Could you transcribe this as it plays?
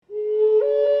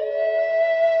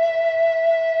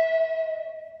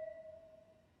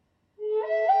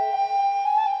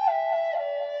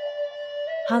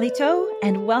Halito,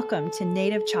 and welcome to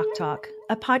Native Choctaw,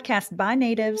 a podcast by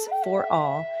natives for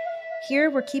all. Here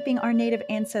we're keeping our Native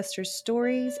ancestors'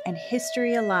 stories and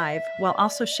history alive while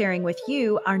also sharing with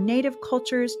you our Native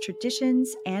cultures,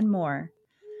 traditions, and more.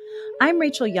 I'm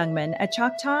Rachel Youngman, a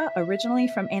Choctaw originally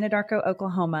from Anadarko,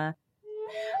 Oklahoma.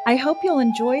 I hope you'll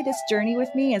enjoy this journey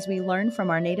with me as we learn from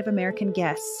our Native American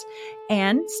guests.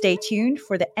 And stay tuned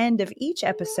for the end of each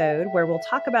episode where we'll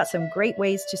talk about some great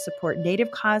ways to support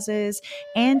Native causes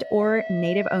and or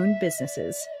Native-owned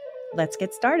businesses. Let's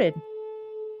get started.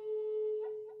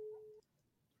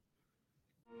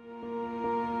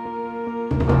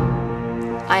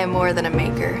 I am more than a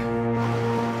maker.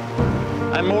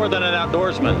 I'm more than an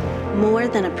outdoorsman. More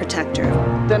than a protector.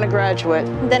 Than a graduate.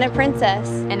 Than a princess.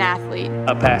 An athlete.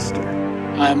 A pastor.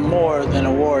 I'm more than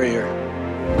a warrior.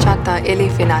 Choctaw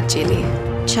Ilifinachili.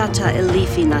 Choctaw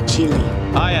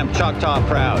Ilifinachili. I am Choctaw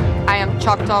proud. I am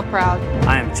Choctaw proud.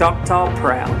 I am Choctaw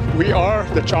proud. We are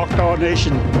the Choctaw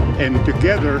Nation, and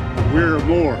together we're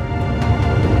more.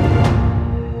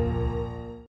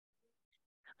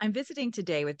 I'm visiting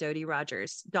today with Dodie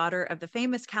Rogers, daughter of the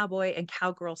famous cowboy and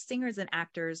cowgirl singers and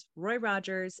actors Roy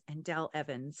Rogers and Dell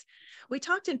Evans. We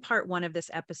talked in part one of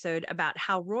this episode about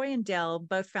how Roy and Dell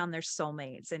both found their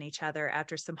soulmates in each other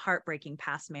after some heartbreaking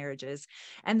past marriages,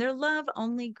 and their love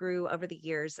only grew over the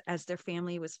years as their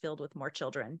family was filled with more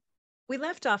children. We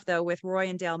left off, though, with Roy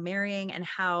and Dell marrying and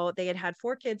how they had had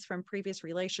 4 kids from previous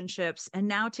relationships, and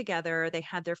now together they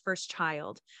had their first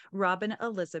child, Robin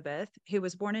Elizabeth, who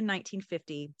was born in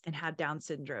 1950 and had Down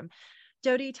syndrome.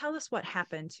 Dodie, tell us what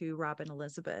happened to Robin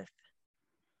Elizabeth.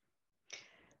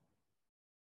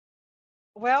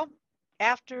 Well,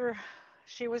 after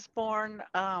she was born,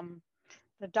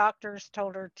 the doctors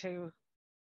told her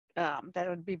that it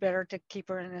would be better to keep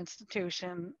her in an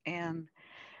institution, and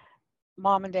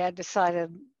Mom and Dad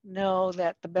decided no,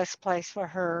 that the best place for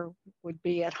her would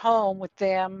be at home with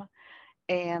them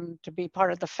and to be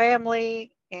part of the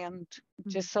family, and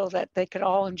just so that they could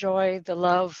all enjoy the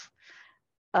love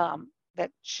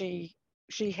that she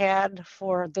had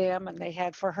for them and they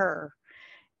had for her.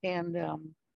 And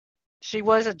she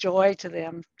was a joy to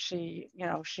them. She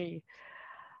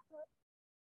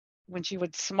when she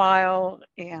would smile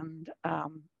and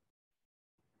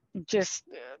just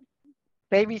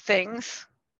baby things,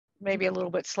 maybe a little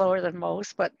bit slower than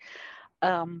most, but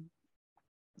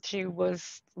she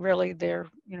was really their,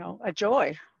 a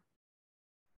joy.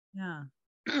 Yeah.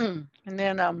 And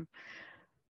then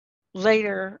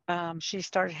later, she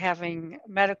started having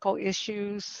medical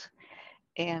issues,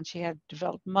 and she had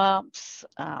developed mumps.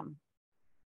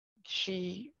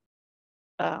 She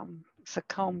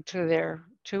succumbed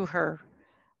to her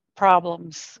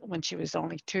problems when she was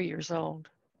only 2 years old.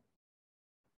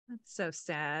 That's so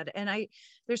sad. And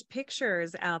there's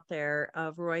pictures out there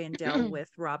of Roy and Dell with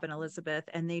Robin Elizabeth,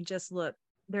 and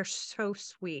they're so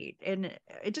sweet. And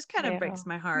it just kind of breaks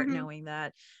my heart knowing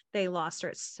that they lost her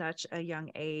at such a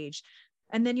young age.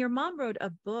 And then your mom wrote a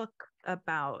book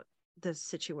about the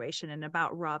situation and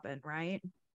about Robin, right?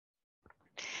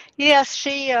 Yes,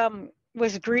 she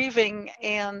was grieving,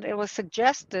 and it was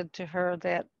suggested to her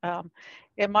that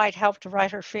it might help to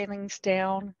write her feelings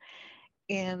down.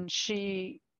 And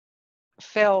she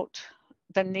felt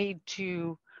the need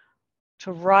to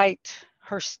write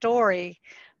her story,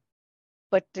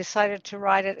 but decided to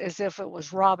write it as if it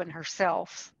was Robin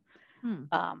herself.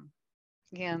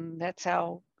 And that's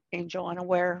how Angel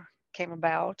Unaware came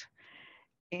about.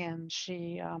 And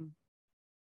she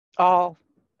all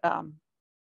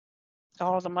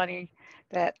the money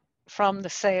that from the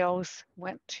sales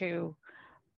went to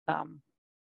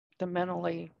the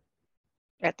mentally,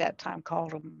 at that time called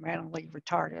them mentally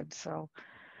retarded. So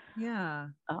yeah,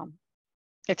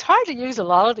 it's hard to use a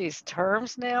lot of these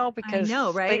terms now because I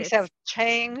know, right? Things have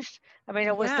changed. I mean,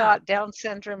 it was not Down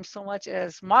syndrome so much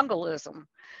as Mongolism.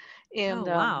 And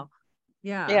wow.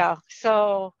 Yeah.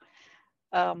 So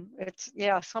it's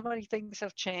so many things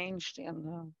have changed,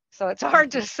 and so it's hard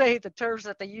to say the terms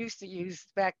that they used to use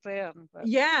back then. But,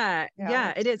 yeah,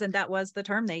 it is. And that was the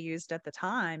term they used at the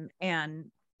time.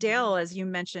 And Dale, as you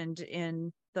mentioned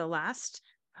in the last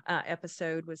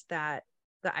episode, was that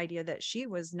the idea that she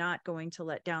was not going to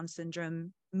let Down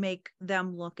syndrome make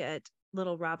them look at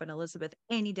little Robin Elizabeth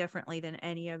any differently than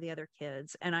any of the other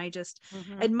kids. And I just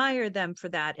admire them for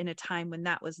that in a time when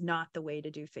that was not the way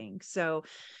to do things. So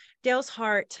Dale's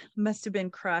heart must have been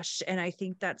crushed. And I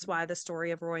think that's why the story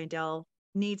of Roy and Dell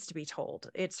needs to be told.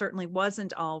 It certainly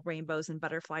wasn't all rainbows and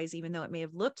butterflies, even though it may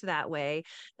have looked that way.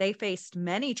 They faced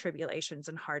many tribulations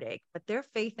and heartache, but their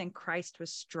faith in Christ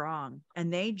was strong,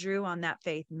 and they drew on that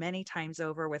faith many times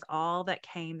over with all that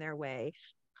came their way.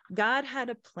 God had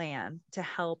a plan to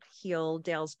help heal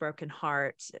Dale's broken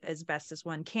heart as best as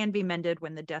one can be mended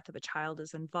when the death of a child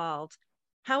is involved.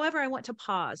 However, I want to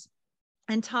pause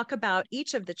and talk about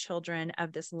each of the children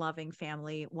of this loving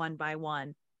family one by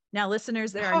one. Now,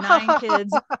 listeners, there are 9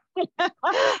 kids.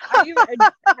 Have you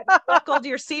buckled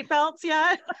your seatbelts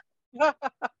yet?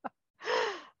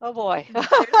 Oh boy. There's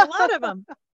a lot of them.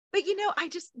 But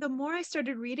the more I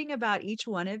started reading about each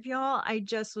one of y'all, I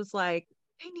just was like,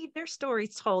 they need their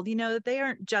stories told. They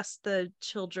aren't just the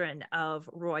children of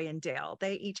Roy and Dale.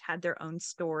 They each had their own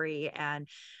story. And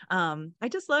I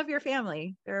just love your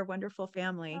family. They're a wonderful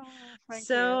family. Oh, thank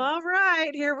So, you. all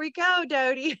right, here we go,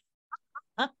 Dodie.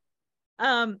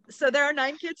 So there are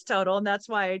 9 kids total, and that's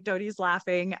why Dodie's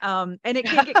laughing. And it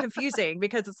can get confusing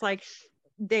because it's like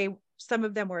some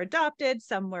of them were adopted,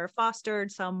 some were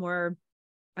fostered, some were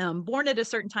born at a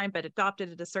certain time, but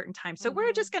adopted at a certain time. So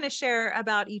we're just going to share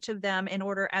about each of them in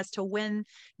order as to when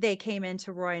they came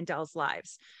into Roy and Dell's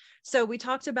lives. So we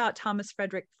talked about Thomas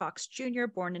Frederick Fox Jr.,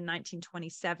 born in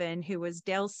 1927, who was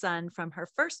Dale's son from her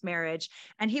first marriage,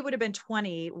 and he would have been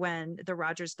 20 when the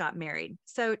Rogers got married.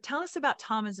 So tell us about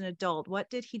Tom as an adult. What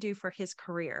did he do for his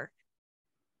career?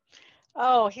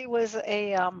 Oh, he was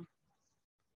a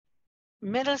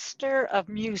minister of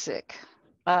music.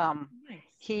 Nice.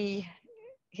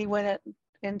 He went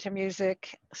into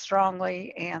music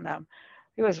strongly, and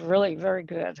he was really very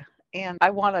good. And I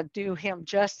want to do him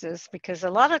justice because a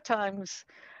lot of times,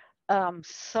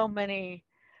 so many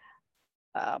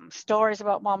stories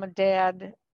about mom and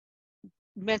dad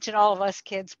mention all of us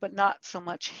kids, but not so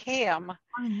much him.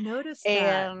 I noticed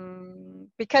that. And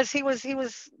because he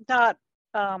was not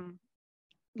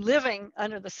living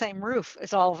under the same roof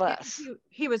as all of us.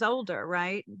 He was older,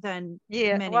 right? Than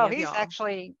Yeah, many well, of he's y'all.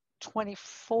 actually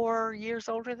 24 years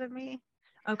older than me.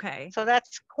 Okay. So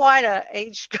that's quite a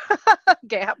age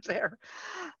gap there.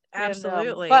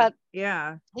 Absolutely. But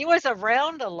yeah, he was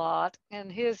around a lot,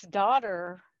 and his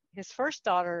first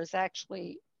daughter is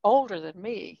actually older than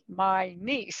me. My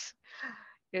niece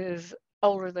is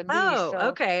older than me. Oh, So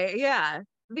okay. Yeah.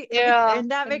 yeah.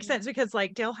 And that makes sense because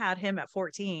like Dale had him at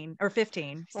 14 or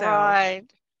 15. So Right.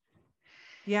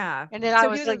 yeah. And then I So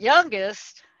was the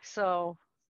youngest. So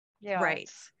yeah. right.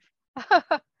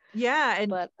 Yeah. And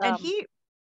But he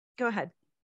go ahead.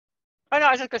 I know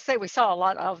I was just gonna say we saw a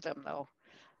lot of them though.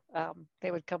 They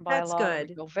would come by a That's lot and we'd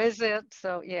good. go visit.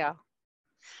 So yeah.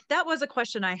 That was a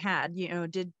question I had.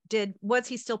 Did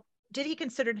he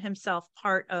consider himself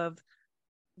part of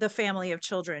the family of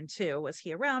children too? Was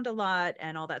he around a lot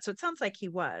and all that? So it sounds like he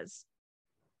was.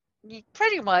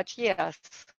 Pretty much, yes.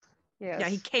 Yeah,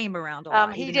 he Yes. came around a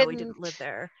lot, He even though he didn't didn't live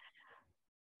there.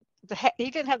 he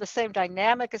didn't have the same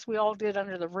dynamic as we all did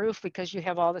under the roof because you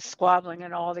have all the squabbling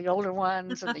and all the older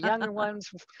ones and the younger ones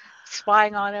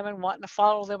spying on him and wanting to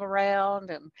follow them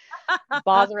around and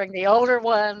bothering the older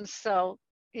ones. So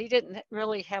he didn't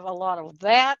really have a lot of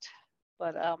that.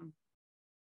 But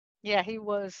yeah, he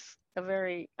was a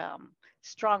very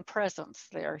strong presence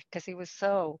there because he was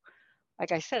so,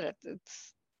 like I said,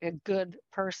 it's a good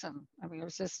person. I mean, it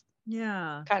was just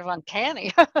Yeah. kind of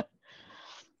uncanny.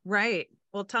 Right.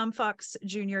 Well, Tom Fox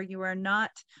Jr., you are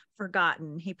not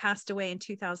forgotten. He passed away in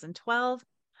 2012,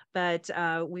 but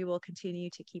we will continue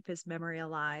to keep his memory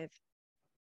alive.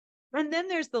 And then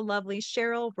there's the lovely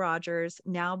Cheryl Rogers,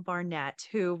 now Barnett,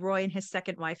 who Roy and his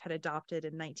second wife had adopted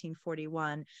in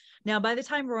 1941. Now, by the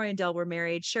time Roy and Dell were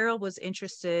married, Cheryl was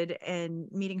interested in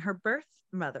meeting her birth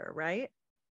mother, right?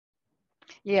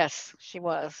 Yes, she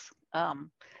was.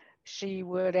 She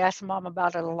would ask mom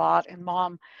about it a lot, and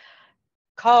mom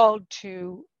called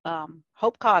to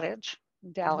Hope Cottage,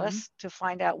 Dallas, to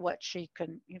find out what she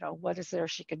could, what is there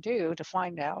she could do to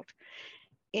find out.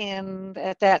 And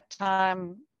at that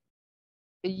time,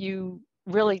 you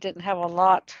really didn't have a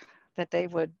lot that they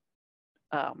would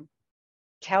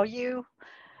tell you.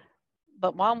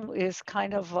 But mom is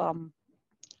kind of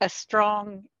a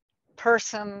strong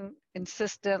person,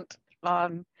 insistent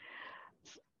on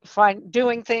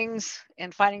doing things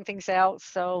and finding things out.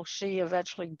 So she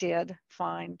eventually did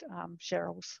find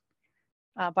Cheryl's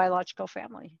biological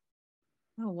family.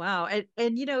 Oh, wow. And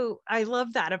I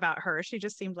love that about her. She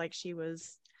just seemed like she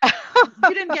was,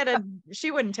 you didn't get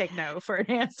she wouldn't take no for an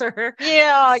answer.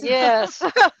 Yeah, So, yes.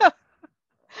 I'm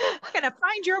going to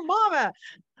find your mama.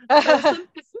 So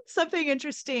something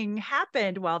interesting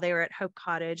happened while they were at Hope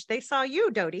Cottage. They saw you,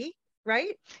 Dodie,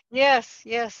 right? Yes,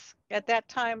 yes. At that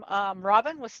time,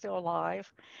 Robin was still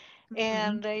alive, Mm-hmm.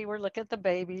 and they were looking at the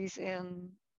babies, and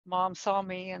mom saw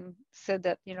me and said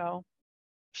that,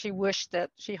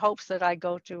 she hopes that I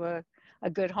go to a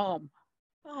good home.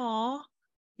 Oh,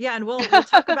 Yeah, and we'll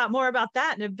talk about more about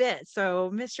that in a bit.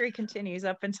 So mystery continues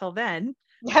up until then.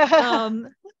 Um,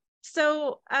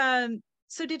 so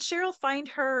did Cheryl find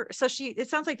her? So it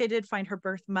sounds like they did find her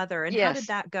birth mother, and how did Yes,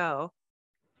 that go?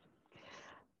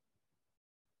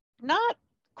 not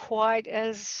quite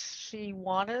as she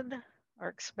wanted or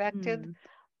expected. Hmm.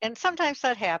 And sometimes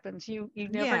that happens. You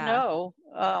never Yeah. know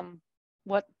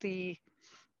what the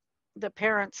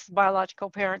parents, biological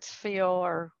parents feel,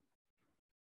 or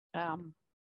um,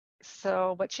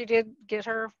 so. But she did get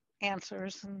her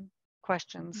answers and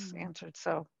questions Hmm. answered.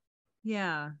 So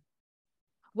Yeah.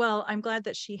 Well, I'm glad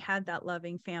that she had that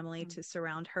loving family mm, to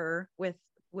surround her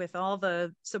with all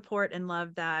the support and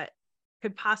love that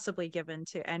could possibly given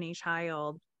to any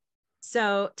child.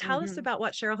 So tell us mhm. about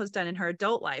what Cheryl has done in her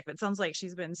adult life. It sounds like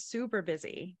she's been super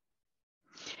busy.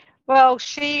 Well,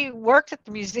 she worked at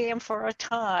the museum for a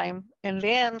time, and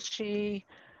then she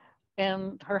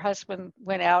and her husband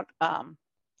went out on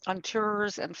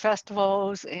tours and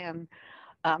festivals, and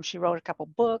she wrote a couple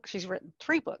books. She's written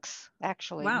 3 books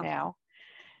actually Wow. now,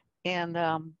 and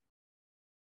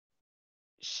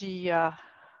she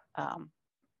um,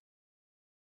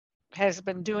 has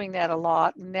been doing that a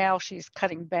lot. Now she's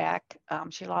cutting back.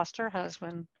 She lost her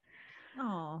husband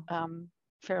Oh, um,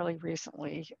 fairly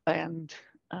recently, and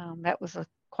that was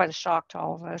quite a shock to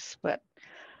all of us. But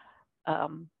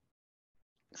um,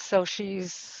 so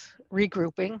she's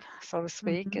regrouping, so to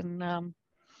speak, hmm. and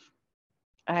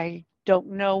I don't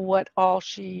know what all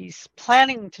she's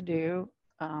planning to do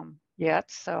yet.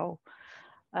 So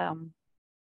um,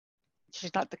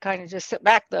 she's not the kind to just sit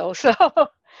back though. So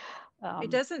It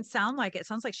um, doesn't sound like it.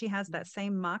 Sounds like she has that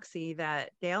same moxie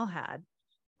that Dale had.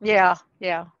 yeah,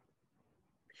 yeah,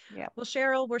 yeah. Well,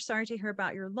 Cheryl, we're sorry to hear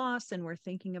about your loss and we're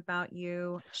thinking about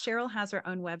you. Cheryl has her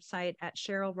own website at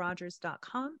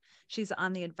cherylrogers.com. She's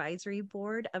on the advisory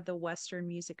board of the Western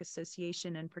Music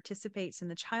Association and participates in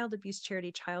the child abuse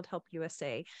charity Child Help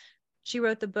USA. She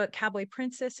wrote the book Cowboy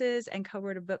Princesses and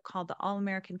co-wrote a book called The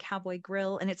All-American Cowboy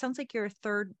Grill. And it sounds like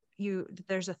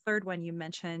there's a third one you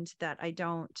mentioned that I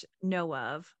don't know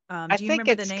of. I Do you think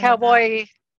remember the it's name of that?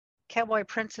 Cowboy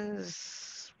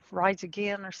Princess Rides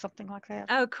Again or something like that.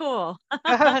 Oh, cool.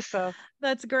 So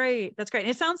That's great. That's great. And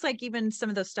it sounds like even some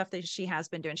of those stuff that she has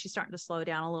been doing, she's starting to slow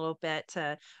down a little bit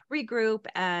to regroup,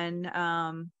 and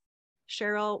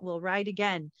Cheryl will ride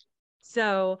again.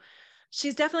 So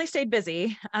she's definitely stayed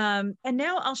busy. And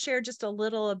now I'll share just a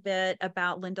little bit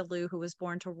about Linda Lou, who was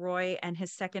born to Roy and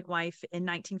his second wife in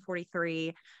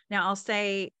 1943. Now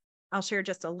I'll share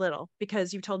just a little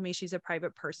because you told me she's a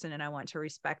private person and I want to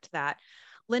respect that.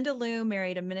 Linda Lou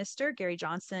married a minister, Gary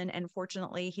Johnson, and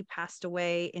fortunately, he passed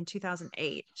away in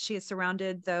 2008. She is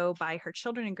surrounded, though, by her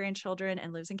children and grandchildren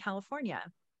and lives in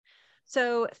California.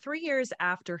 So, 3 years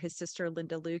after his sister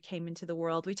Linda Lou came into the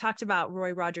world, we talked about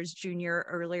Roy Rogers Jr.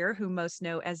 earlier, who most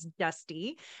know as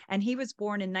Dusty, and he was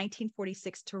born in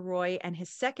 1946 to Roy and his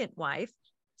second wife.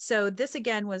 So, this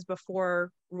again was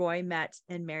before Roy met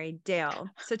and married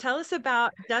Dale. So, tell us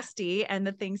about Dusty and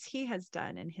the things he has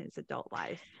done in his adult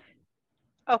life.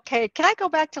 okay, can I go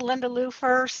back to Linda Lou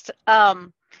first?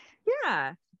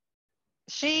 Yeah.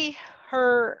 She,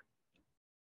 her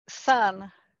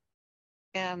son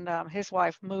and his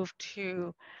wife moved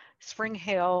to Spring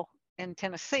Hill in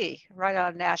Tennessee, right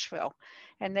out of Nashville,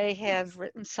 and they had Nice.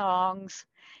 written songs.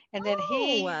 And then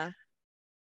he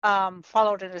Oh,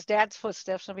 followed in his dad's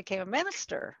footsteps and became a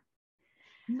minister.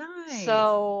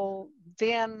 nice. So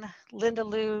then Linda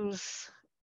Lou's,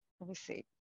 let me see,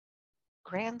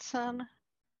 grandson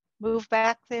moved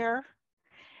back there,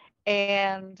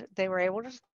 and they were able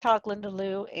to talk Linda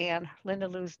Lou and Linda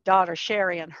Lou's daughter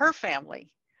Sherry and her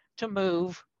family to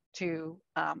move to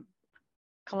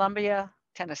Columbia,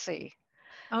 Tennessee.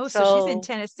 Oh, so she's in So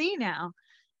Tennessee now.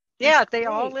 That's yeah, they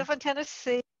all great. live in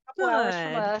Tennessee, a couple hours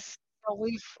from Good. us. So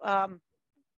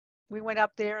we went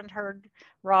up there and heard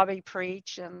Robbie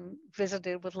preach and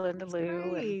visited with Linda That's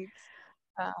Lou, and great.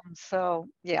 so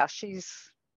yeah,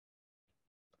 she's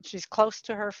close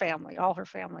to her family, all her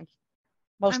family,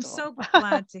 I'm most of so them.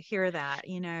 glad to hear that,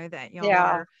 that y'all Yeah,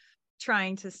 are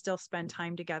trying to still spend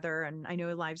time together. And I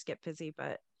know lives get busy,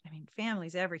 but I mean,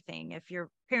 family's everything. If your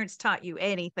parents taught you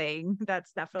anything,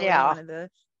 that's definitely yeah, one of the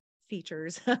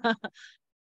features.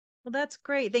 Well, that's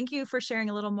great. Thank you for sharing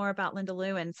a little more about Linda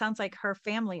Lou. And it sounds like her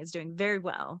family is doing very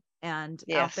well and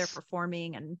out there yes.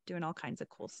 performing and doing all kinds of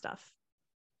cool stuff.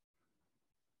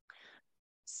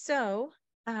 So,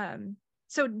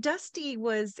 so Dusty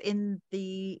was in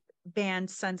the band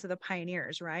Sons of the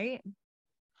Pioneers, right?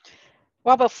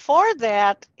 Well, before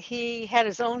that, he had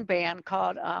his own band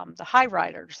called the High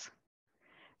Riders.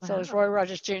 So it was Roy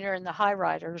Rogers Jr. and the High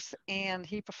Riders, and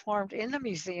he performed in the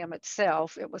museum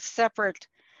itself. It was separate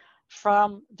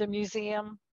from the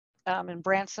museum in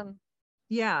Branson,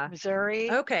 Yeah.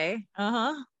 Missouri. Okay.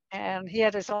 And he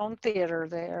had his own theater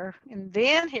there. And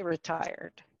then he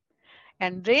retired.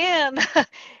 And then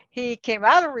he came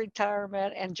out of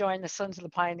retirement and joined the Sons of the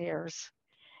Pioneers.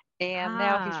 And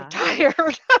now he's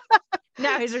retired.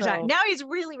 Now he's retired. So, Now he's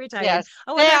really retired. yes.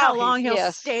 I wonder how Now long he'll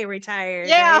yes. stay retired,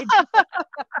 Yeah.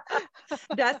 right?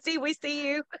 Dusty, we see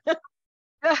you.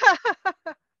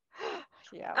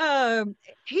 Yeah.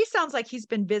 He sounds like he's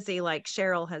been busy like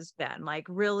Cheryl has been, like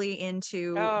really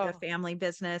into the Oh, family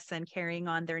business and carrying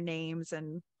on their names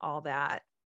and all that.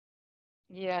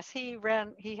 yes. He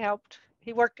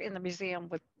worked in the museum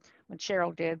when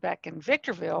Cheryl did back in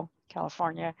Victorville,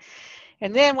 California.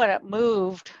 And then when it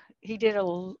moved,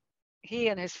 he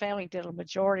and his family did a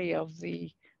majority of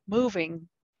the moving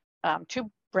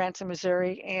to Branson,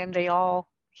 Missouri, and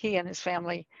he and his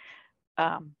family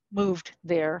moved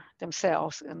there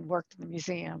themselves and worked in the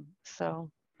museum.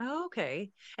 So, Oh,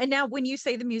 okay. And now when you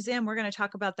say the museum, we're going to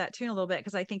talk about that too in a little bit,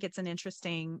 because I think it's an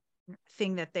interesting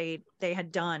thing that they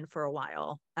had done for a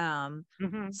while.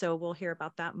 So we'll hear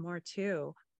about that more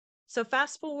too. So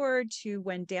fast forward to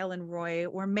when Dale and Roy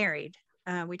were married.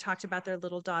 We talked about their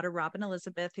little daughter, Robin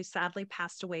Elizabeth, who sadly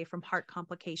passed away from heart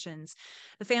complications.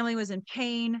 The family was in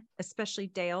pain, especially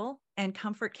Dale, and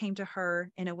comfort came to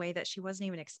her in a way that she wasn't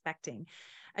even expecting.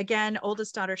 Again,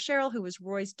 oldest daughter Cheryl, who was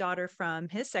Roy's daughter from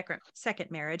his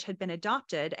second marriage, had been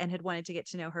adopted and had wanted to get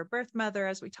to know her birth mother,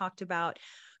 as we talked about.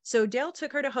 So Dale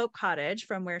took her to Hope Cottage,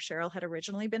 from where Cheryl had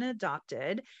originally been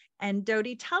adopted. And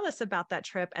Dodie, tell us about that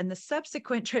trip and the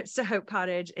subsequent trips to Hope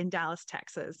Cottage in Dallas,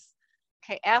 Texas.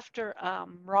 okay, after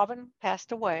Robin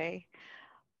passed away,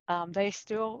 they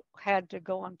still had to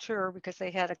go on tour because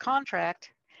they had a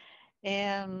contract,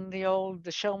 and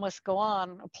the show must go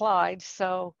on applied.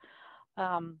 So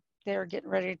they were getting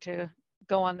ready to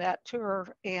go on that tour,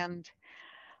 and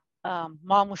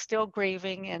Mom was still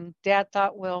grieving, and Dad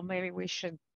thought, well, maybe we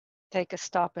should take a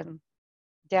stop in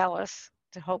Dallas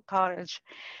to Hope Cottage.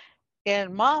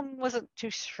 And Mom wasn't too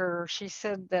sure. She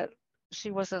said that she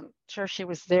wasn't sure she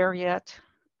was there yet,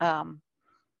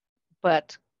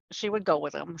 but she would go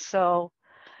with them. So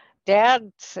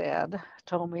Dad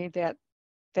told me that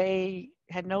they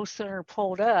had no sooner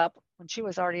pulled up when she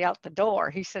was already out the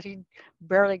door. He said he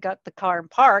barely got the car in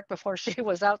park before she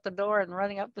was out the door and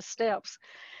running up the steps.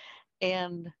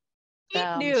 And He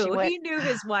knew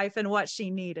his wife and what she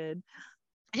needed.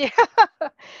 Yeah.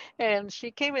 And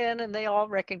she came in and they all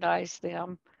recognized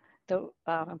them. The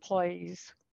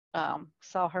employees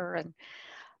saw her, and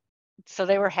so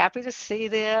they were happy to see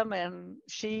them. And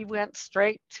she went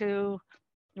straight to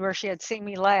where she had seen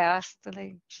me last.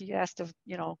 And she asked if,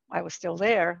 I was still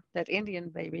there, that Indian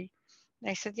baby.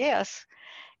 And I said, yes.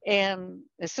 And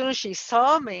as soon as she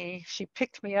saw me, she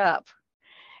picked me up.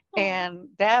 And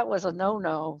that was a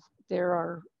no-no. There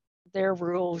are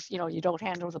rules, you don't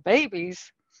handle the babies.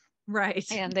 Right.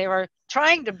 And they were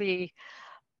trying to be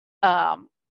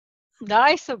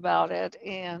nice about it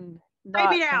and not.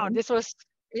 Baby down. This was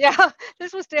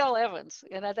Dale Evans,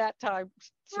 and at that time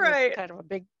she was kind of a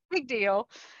big deal,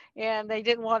 and they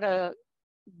didn't want to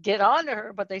get on to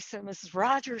her, but they said, Mrs.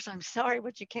 Rogers, I'm sorry,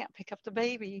 but you can't pick up the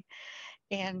baby.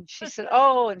 And she said,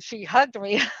 oh, and she hugged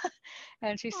me.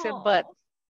 And she said, but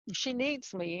she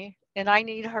needs me and I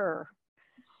need her.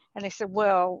 And they said,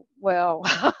 well,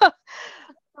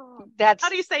 that's, how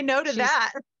do you say no to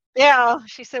that? Yeah.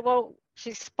 She said, well,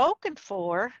 she's spoken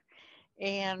for.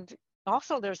 And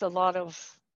also there's a lot of,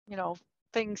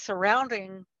 things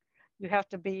surrounding, you have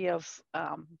to be of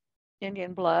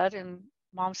Indian blood. And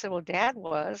Mom said, well, Dad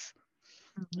was.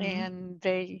 And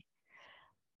they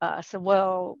said,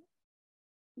 well,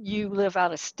 you live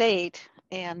out of state,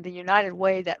 and the United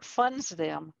Way that funds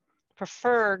them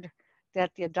preferred that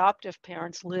the adoptive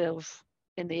parents live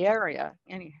in the area,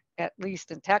 at least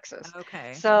in Texas.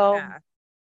 Okay.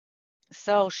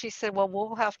 So she said, well,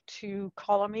 we'll have to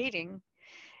call a meeting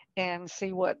and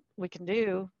see what we can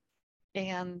do.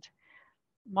 And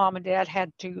Mom and Dad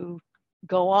had to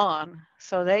go on.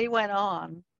 So they went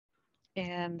on.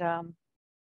 And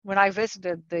when I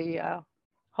visited the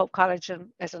Hope Cottage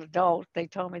as an adult, they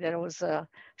told me that it was a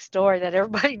story that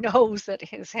everybody knows that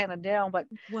is handed down, but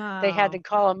they had to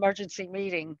call an emergency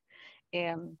meeting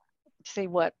and see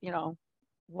what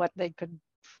they could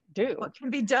do. What can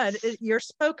be done? You're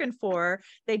spoken for.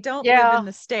 They don't live in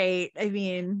the state. I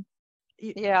mean,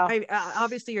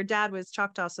 obviously your dad was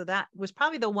Choctaw, so that was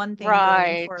probably the one thing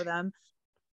going for them.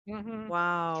 Mm-hmm.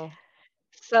 Wow.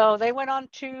 So they went on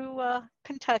to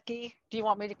Kentucky. Do you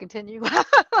want me to continue?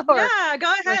 Or Yeah,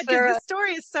 go was ahead, because there this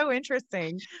story is so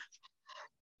interesting.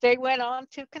 they went on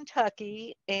to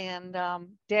Kentucky, and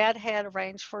Dad had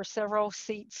arranged for several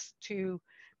seats to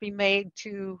be made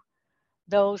to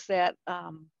those that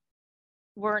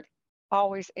weren't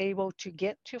always able to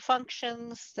get to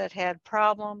functions, that had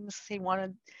problems. He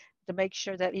wanted to make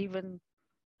sure that even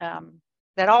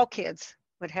that all kids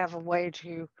would have a way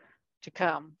to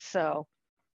come. So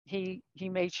he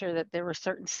made sure that there were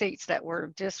certain seats that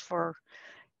were just for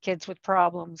kids with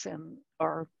problems and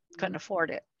or couldn't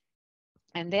afford it.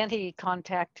 And then he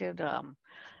contacted an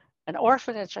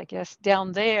orphanage, I guess,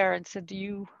 down there and said, "Do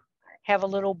you have a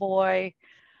little boy,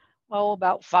 oh,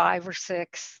 about 5 or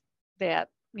 6, that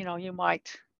you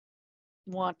might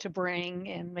want to bring,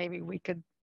 and maybe we could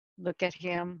look at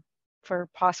him for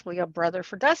possibly a brother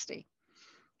for Dusty."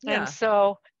 And Yeah.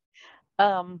 so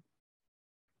um,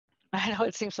 I know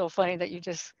it seems so funny that you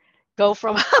just go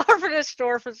from orphanage to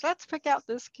orphanage. Let's pick out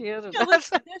this kid, and Yeah, let's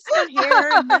that's this one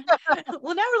here, and then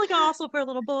well, now we're looking also for a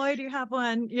little boy. Do you have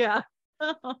one? Yeah.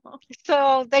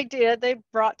 so they did. They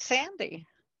brought Sandy.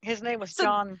 His name was So,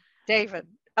 John David.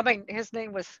 I mean, his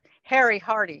name was Harry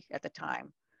Hardy at the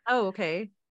time. oh,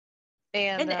 okay.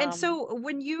 And And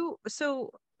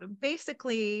so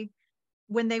basically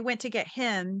when they went to get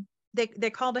him, they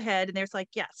called ahead and there's like,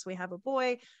 yes, we have a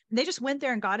boy. And they just went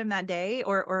there and got him that day,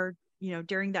 or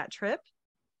during that trip.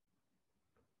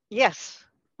 yes,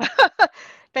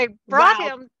 they brought Wow,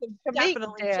 him to meet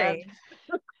definitely Dad. changed.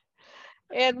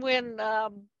 And when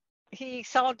he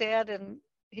saw Dad, and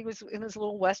he was in his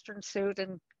little Western suit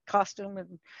and costume,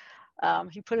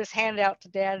 and he put his hand out to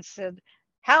Dad and said,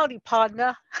 "Howdy,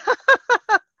 Podna."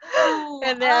 Oh,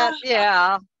 And that,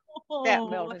 yeah, that oh,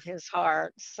 melted his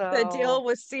heart. the So, deal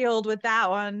was sealed with that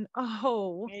one.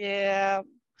 Oh, yeah,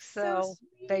 so so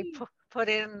they sweet. put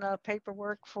in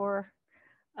paperwork for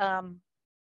um,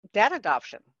 dad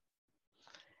adoption.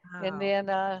 And Wow. then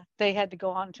they had to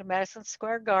go on to Madison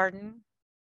Square Garden,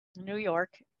 New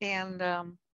York, and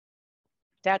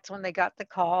that's when they got the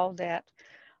call that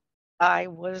I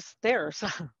was theirs.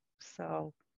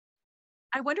 So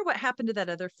I wonder what happened to that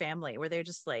other family. Were they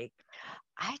just like,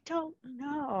 I don't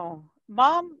know.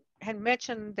 Mom had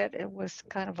mentioned that it was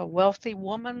kind of a wealthy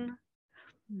woman,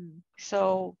 hmm.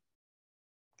 so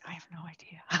I have no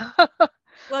idea.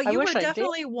 Well, I you were wish I did.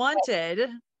 definitely wanted.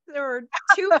 There were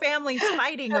two families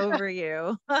fighting over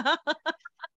you.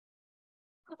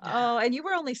 Oh, and you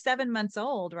were only 7 months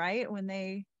old, right? When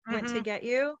they went to Hmm. get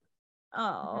you?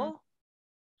 Hmm. Oh,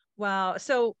 wow.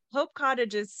 So Hope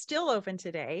Cottage is still open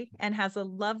today and has a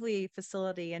lovely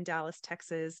facility in Dallas,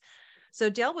 Texas. So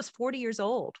Dale was 40 years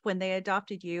old when they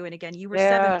adopted you. And again, you were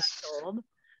 7 months Yes. old.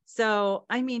 So,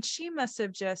 I mean, she must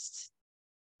have just,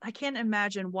 I can't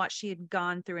imagine what she had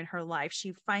gone through in her life.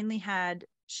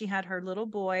 She had her little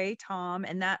boy, Tom,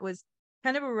 and that was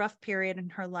kind of a rough period in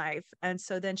her life. And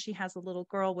so then she has a little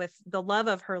girl with the love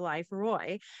of her life,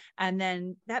 Roy. And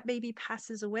then that baby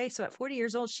passes away. So at 40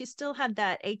 years old, she still had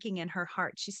that aching in her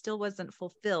heart. She still wasn't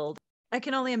fulfilled. I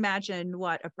can only imagine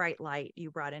what a bright light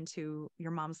you brought into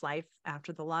your mom's life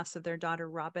after the loss of their daughter,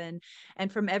 Robin.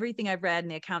 And from everything I've read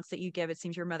and the accounts that you give, it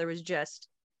seems your mother was just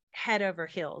head over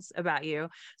heels about you.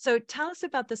 So tell us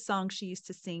about the song she used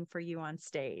to sing for you on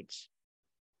stage.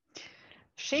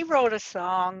 She wrote a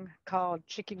song called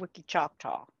Chicky Wicky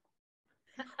Choctaw.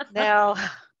 Now,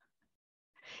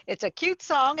 it's a cute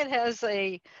song. It has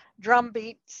a drum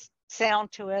beat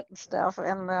sound to it and stuff.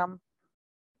 And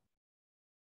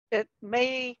it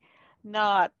may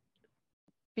not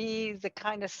be the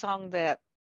kind of song that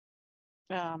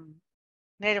um,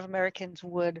 Native Americans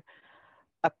would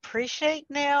appreciate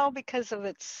now because of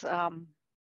its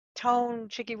tone,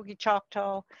 Chicky Wicky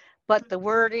Choctaw, but the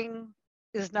wording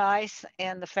is nice,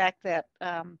 and the fact that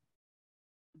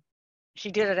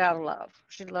she did it out of love.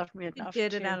 She loved me You enough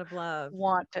did it to out of love.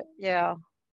 want to, yeah.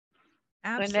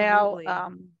 And now Absolutely.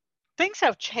 things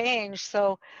have changed,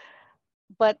 so,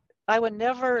 but I would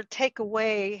never take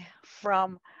away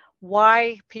from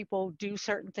why people do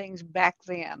certain things back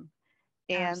then.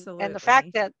 And the fact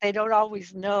Absolutely. that they don't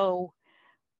always know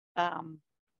um,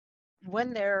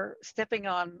 when they're stepping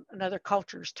on another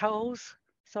culture's toes,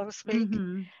 so to speak.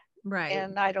 Hmm. Right.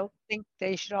 And I don't think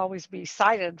they should always be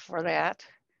cited for that.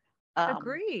 Um,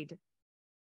 Agreed.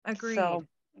 so Agreed.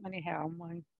 anyhow,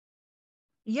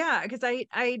 Yeah, because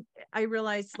I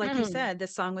realized, like you said,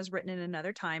 this song was written in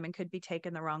another time and could be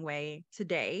taken the wrong way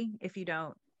today if you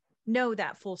don't know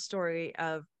that full story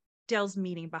of Dell's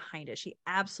meaning behind it. She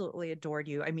absolutely adored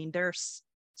you. I mean, there's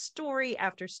story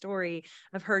after story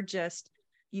of her just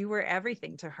you were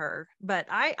everything to her. But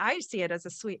I see it as a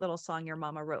sweet little song your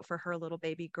mama wrote for her little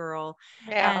baby girl.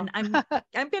 Yeah. And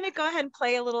I'm going to go ahead and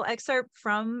play a little excerpt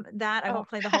from that. I Oh, won't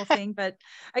play the whole thing, but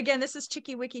again, this is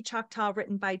Chicky Wicky Choctaw,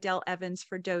 written by Dell Evans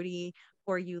for Dodie,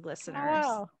 for you listeners.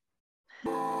 wow.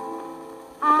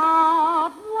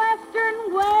 Out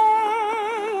western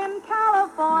way in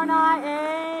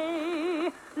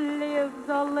California lives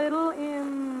a little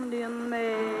Indian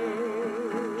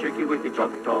maid. Chicky Wicky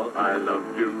Choctaw, I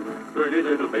love you. Pretty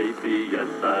little baby, yes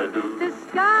I do. The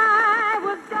sky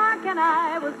was dark and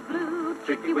I was blue.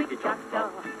 Chicky Wicky Choctaw.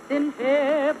 Then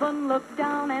heaven looked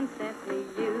down and sent me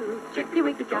you. Chicky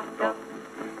Wicky Choctaw.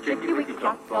 Chicky Wicky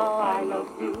Choctaw, I love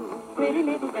you. Pretty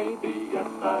little baby, yes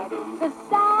I do. The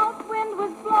south wind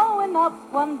was blowing up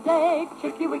one day.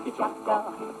 Chicky Wicky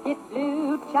Choctaw. It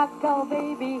blew Choctaw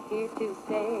baby here to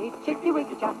stay. Chicky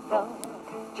Wicky Choctaw.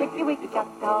 Chicky Wicky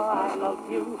Choctaw, I love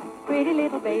you. Pretty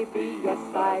little baby, yes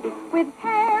I do. With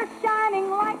hair shining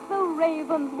like the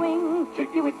raven's wing.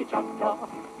 Chicky Wicky Choctaw.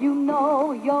 You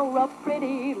know you're a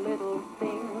pretty little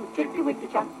thing. Chicky Wicky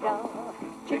Choctaw.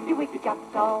 Chicky Wicky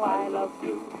Choctaw, I love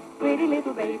you. Pretty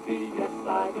little baby, yes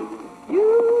I do.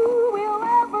 You will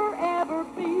ever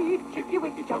be Chicky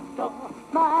Wicky Choctaw.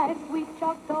 my sweet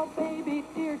Choctaw baby,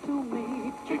 dear to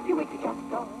me. Chicky Wicky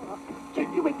Choctaw.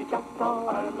 Chicky Wicky Choctaw,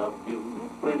 I love you.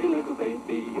 Pretty little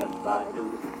baby, yes I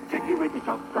do. Chicky Wicky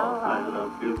Choctaw, I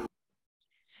love you.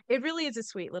 It really is a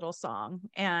sweet little song,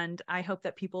 and I hope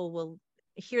that people will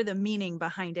hear the meaning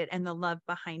behind it and the love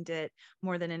behind it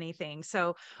more than anything.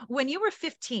 So when you were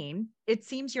 15, it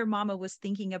seems your mama was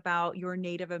thinking about your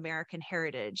Native American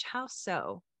heritage. How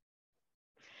so?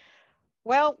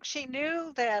 Well, she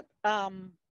knew that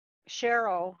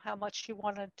Cheryl, how much she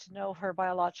wanted to know her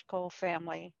biological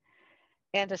family,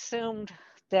 and assumed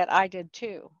that I did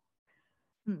too.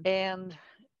 Hmm.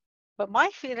 But my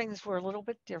feelings were a little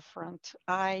bit different.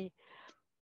 I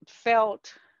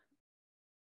felt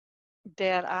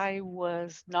that I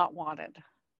was not wanted,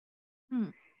 Hmm.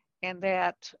 and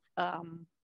that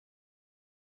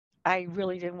I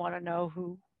really didn't want to know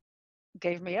who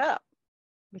gave me up,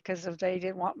 because if they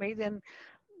didn't want me, then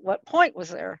what point was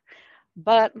there?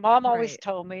 But mom always Right.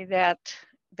 told me that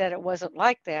it wasn't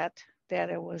like that, that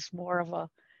it was more of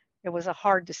a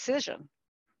hard decision,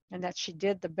 and that she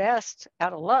did the best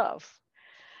out of love.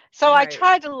 So I Right.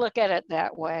 tried to look at it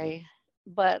that way,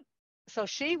 but so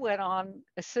she went on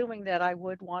assuming that I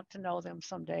would want to know them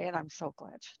someday, and I'm so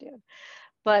glad she did.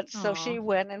 But so Aw. she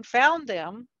went and found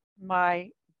them, my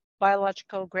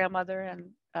biological grandmother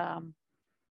and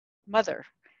mother,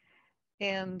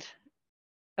 and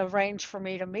arranged for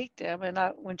me to meet them. And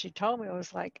when she told me, I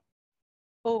was like,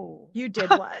 oh, You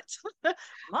did what?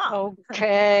 Mom.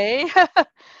 okay.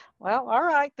 Well, all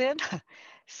right then.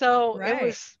 So it Right.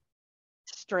 was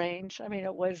strange. I mean,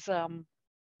 it was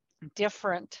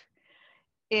different.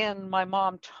 And my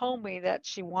mom told me that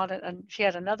she wanted, and she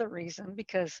had another reason,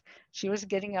 because she was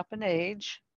getting up in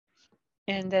age,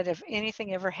 and that if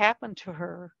anything ever happened to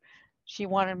her, she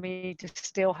wanted me to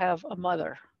still have a mother.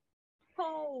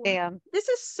 Oh, And this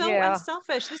is so yeah,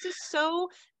 unselfish. This is so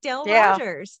Dale yeah,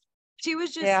 Rogers. She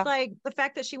was just yeah, like, the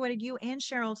fact that she wanted you and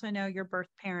Cheryl to know your birth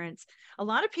parents. A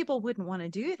lot of people wouldn't want to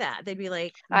do that. They'd be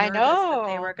like I nervous that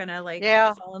they were know. gonna like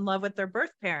Yeah, fall in love with their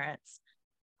birth parents.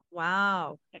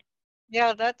 Wow.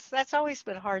 yeah, that's always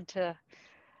been hard to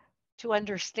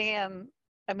understand.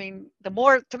 I mean, the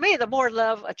more, to me, the more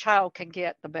love a child can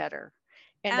get, the better.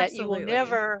 And that you will Absolutely.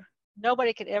 never,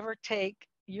 nobody could ever take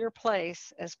your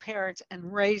place as parents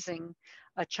and raising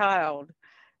a child.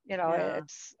 You know, Yeah.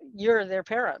 it's, you're their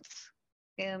parents.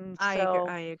 And so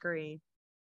I agree.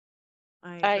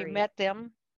 I I agree. met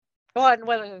them. Oh, and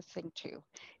one other thing too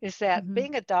is that Mhm.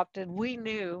 being adopted, we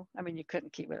knew, I mean, you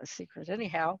couldn't keep it a secret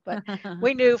anyhow, but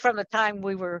we knew from the time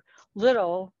we were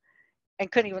little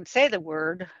and couldn't even say the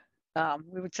word,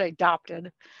 we would say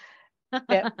adopted,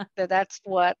 that, that's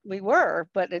what we were,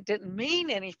 but it didn't mean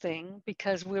anything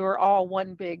because we were all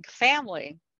one big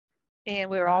family, and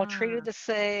we were all treated Ah, the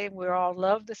same, we were all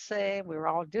loved the same, we were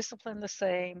all disciplined the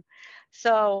same.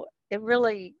 So it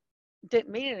really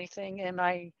didn't mean anything. And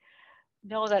I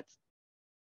know that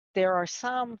there are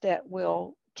some that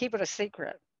will keep it a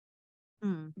secret.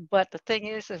 mm, But the thing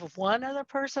is, if one other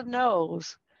person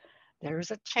knows,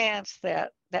 there's a chance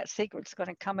that that secret's going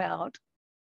to come out.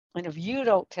 And if you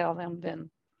don't tell them, then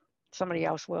somebody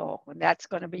else will, and that's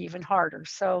going to be even harder.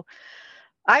 So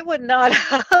I would not,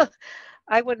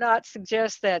 I would not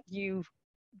suggest that you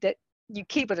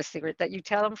keep it a secret, that you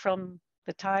tell them from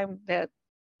the time that,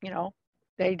 you know,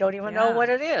 they don't even know yeah. what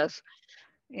it is,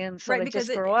 and so Right, they because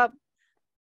just grow up.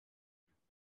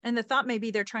 And the thought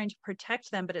maybe they're trying to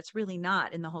protect them, but it's really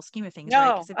not in the whole scheme of things,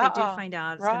 right? No, Because if they do find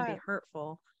out, it's going to be right.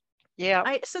 hurtful. Yeah.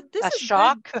 So this A is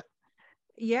shock. good.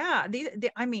 Yeah.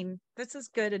 I mean, this is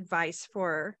good advice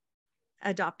for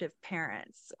adoptive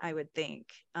parents, I would think.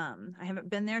 I haven't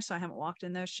been there, so I haven't walked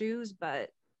in those shoes, but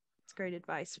it's great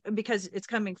advice because it's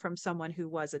coming from someone who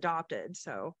was adopted.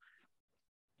 So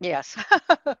Yes.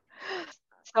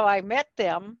 So I met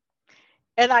them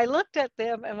and I looked at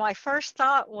them and my first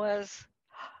thought was,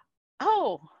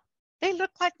 oh, they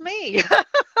look like me.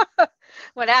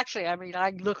 When actually, I mean,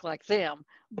 I look like them,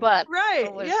 but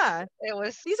right, yeah, it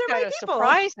was these are my kind of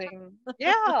people. surprising.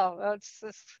 Yeah,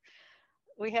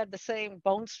 we had the same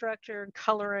bone structure,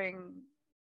 coloring,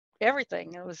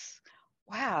 everything. It was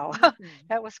wow.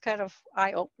 That was kind of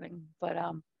eye-opening. But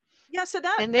yeah, so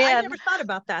that and I then never thought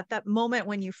about that moment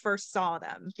when you first saw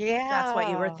them. That's what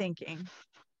you were yeah, thinking.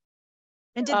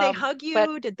 And did they hug but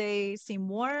you? Did they seem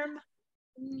warm?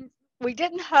 we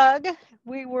didn't hug.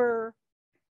 We were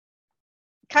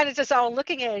kind of just all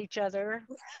looking at each other,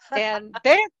 and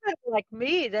they're kind of like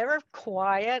me. They were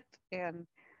quiet and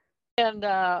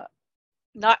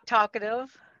not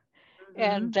talkative,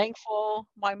 and Mhm. thankful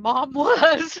my mom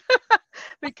was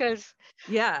because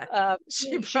Yeah,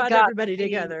 she she brought got everybody the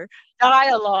together.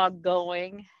 dialogue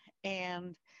going,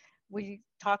 and we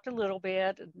talked a little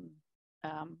bit, and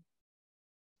um,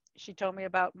 she told me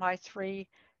about my three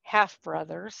half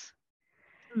brothers,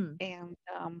 Hmm. and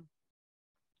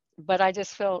but I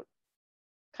just felt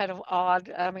kind of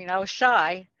odd. I mean, I was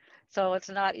shy, so it's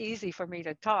not easy for me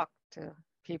to talk to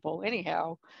people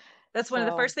anyhow. That's one of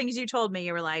the So, first things you told me.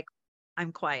 You were like,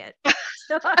 I'm quiet.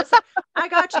 So I was like, I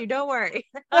got you. Don't worry.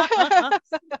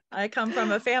 I come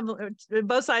from a family,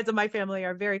 both sides of my family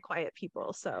are very quiet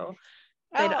people. So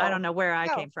I don't oh, know where I oh.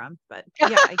 came from, but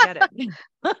yeah, I get it.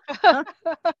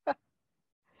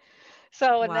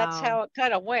 So, and that's Wow. how it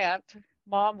kind of went.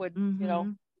 Mom would,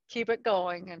 Mm-hmm. keep it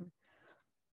going. And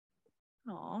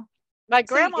Oh, my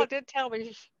so grandma did tell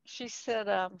me, she said,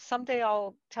 someday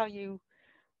I'll tell you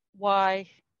why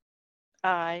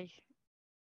I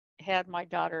had my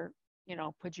daughter,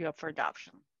 put you up for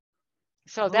adoption.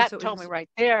 So so that it told me was, right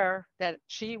there that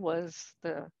she was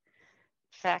the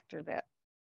factor that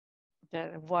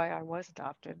why I was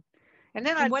adopted. And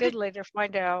then I and what did did, later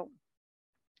find out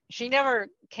she never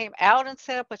came out and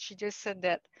said, but she just said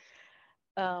that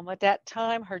at that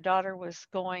time her daughter was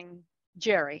going,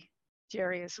 Jerry,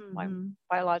 Jerry is my mm-hmm.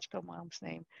 biological mom's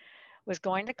name, was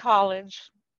going to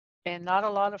college, and not a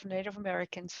lot of Native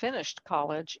Americans finished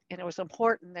college, and it was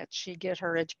important that she get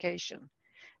her education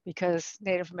because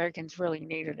Native Americans really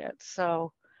needed it.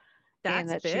 So, and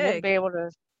That's that she wouldn't big. be able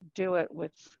to do it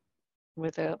with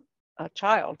a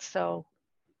child. So,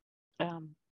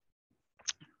 um,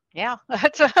 yeah,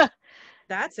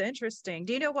 That's interesting.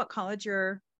 Do you know what college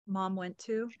your mom went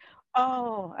to?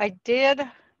 oh, I did,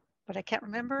 but I can't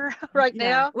remember right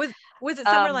Yeah. now. Was it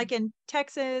somewhere like Um, in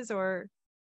Texas or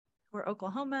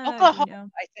Oklahoma? Do you Oklahoma, know?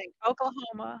 I think,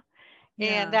 Oklahoma,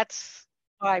 and Yeah. that's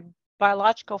my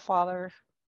biological father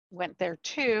went there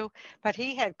too, but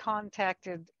he had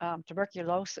contacted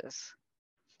tuberculosis,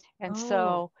 and Oh,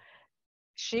 so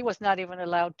she was not even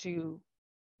allowed to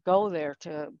go there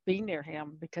to be near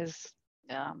him because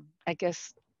I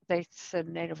guess they said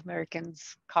Native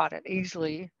Americans caught it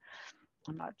easily.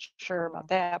 I'm not sure about oh,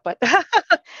 that, but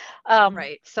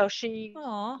right. so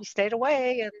Oh, he stayed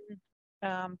away,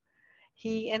 and um,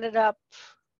 he ended up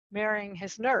marrying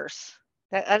his nurse.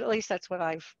 That at least that's what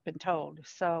I've been told.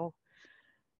 So,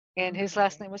 and his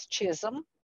last okay. name was Chisholm,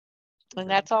 and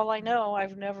So, that's all I know.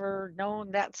 I've never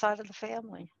known that side of the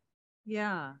family.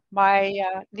 yeah. My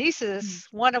Mm. nieces,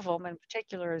 one of them in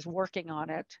particular, is working on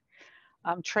it.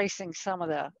 I'm tracing some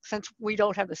of since we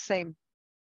don't have the same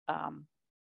um,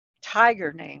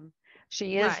 tiger name,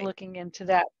 she is Right. looking into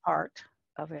that part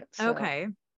of it. So, Okay.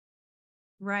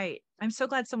 Right. I'm so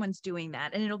glad someone's doing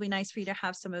that. And it'll be nice for you to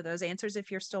have some of those answers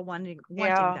if you're still wanting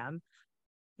yeah. them.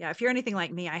 Yeah, if you're anything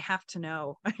like me, I have to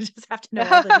know. I just have to know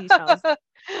all the details.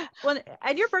 Well,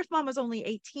 and your birth mom was only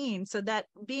 18, so that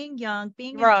being young,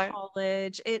 being in Right.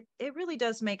 college, it really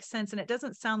does make sense. And it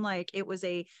doesn't sound like it was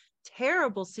a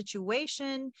terrible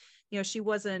situation. She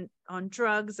wasn't on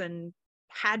drugs and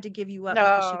had to give you up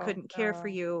because she No, couldn't care for no.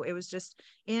 you. It was just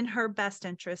in her best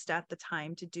interest at the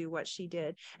time to do what she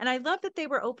did. And I love that they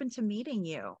were open to meeting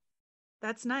you.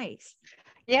 That's nice.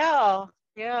 Yeah,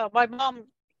 yeah. My mom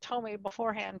told me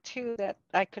beforehand too that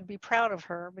I could be proud of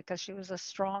her because she was a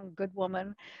strong, good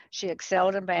woman. She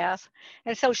excelled in math.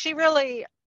 And so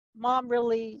mom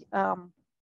really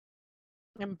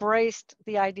embraced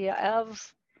the idea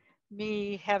of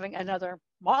me having another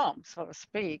mom, so to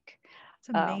speak. It's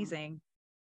Um, amazing.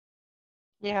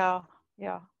 Yeah.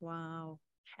 Yeah. Wow.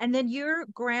 And then your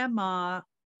grandma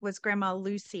was Grandma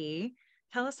Lucy.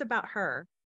 Tell us about her.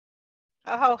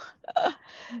 Oh,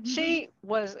 she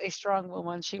was a strong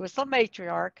woman. She was the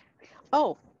matriarch.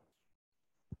 Oh,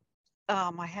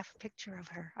 I have a picture of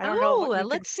her. I don't know what Oh, you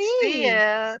can let's see see.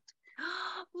 it.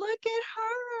 Look at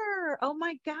her. Oh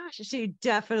my gosh. She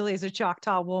definitely is a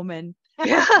Choctaw woman.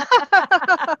 Yeah.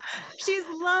 She's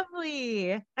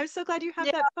lovely. I'm so glad you have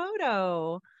Yeah, that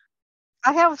photo.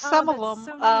 I have Oh, some of that's them.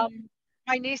 so neat.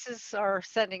 My nieces are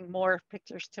sending more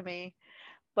pictures to me,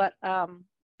 but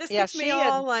This yeah, gets me she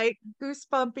and all like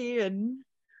goosebumpy and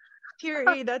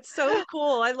teary. That's so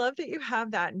cool. I love that you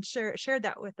have that and shared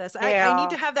that with us. I need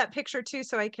yeah, to have that picture too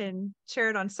so I can share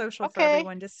it on social for okay.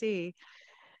 everyone to see.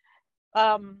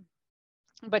 Um,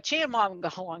 but she and mom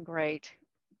got along great.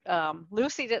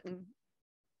 Lucy didn't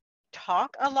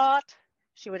talk a lot.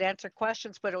 She would answer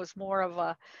questions, but it was more of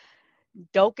a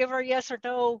don't give her a yes or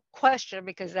no question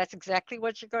because that's exactly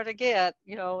what you're going to get.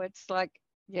 It's like,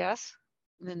 yes,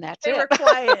 and then that's They it. were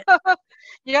quiet.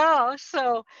 Yeah,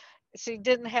 so she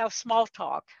didn't have small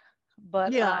talk,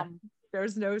 but Yeah.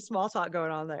 There's no small talk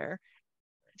going on there.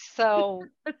 so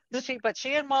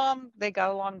she and mom, they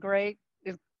got along great.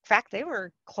 In fact, they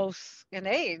were close in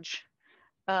age.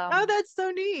 Oh, Um, that's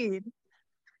so neat.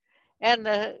 and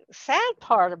the sad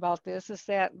part about this is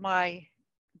that my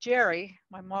Jerry,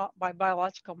 my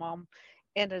biological mom,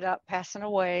 ended up passing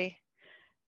away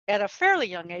at a fairly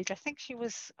young age. I think she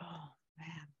was, oh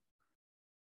man,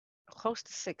 close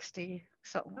to 60,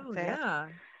 something like Oh, that.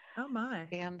 yeah. Oh, my.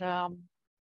 And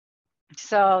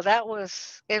so that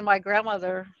was, and my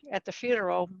grandmother at the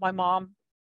funeral, my mom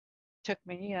took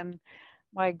me, and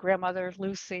my grandmother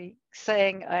Lucy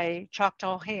sang a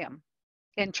Choctaw hymn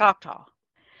in Choctaw.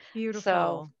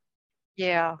 So Beautiful.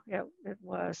 yeah, it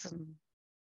was. And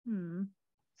Hmm.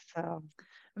 so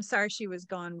I'm sorry she was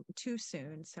gone too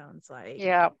soon, sounds like.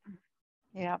 yeah,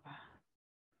 yeah.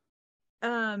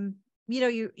 Um,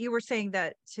 you were saying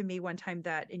that to me one time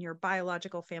that in your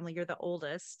biological family you're the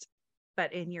oldest,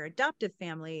 but in your adoptive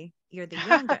family you're the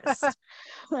youngest.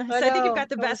 I So I think you've know. got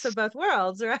the It best of was both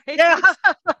worlds, right? yeah.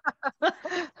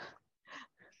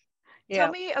 Tell Yeah.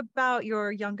 me about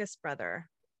your youngest brother.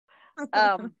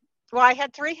 Um, well, I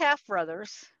had three half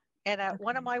brothers, and at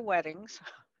one of Okay. my weddings,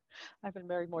 I've been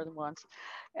married more than once.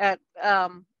 At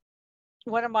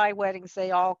one of my weddings,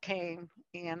 they all came,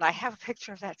 and I have a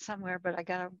picture of that somewhere, but I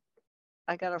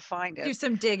gotta find Do it.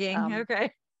 some digging. Um,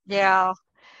 Okay. yeah,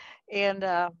 and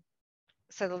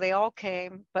so they all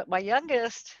came, but my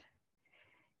youngest,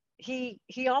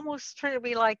 he almost treated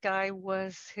me like I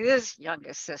was his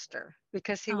youngest sister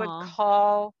because he would Oh,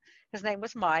 call. His name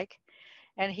was Mike,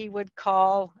 and he would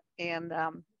call and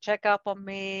check up on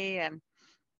me. And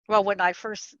well, when I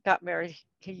first got married,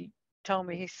 he told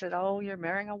me, he said, "Oh, you're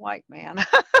marrying a white man."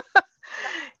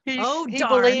 oh He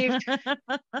darn.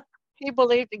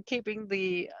 believed in keeping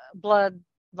the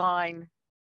bloodline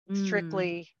Mm,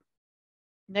 strictly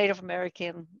Native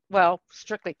American, well,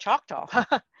 strictly Choctaw.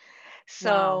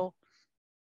 wow. So,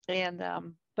 and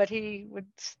but he would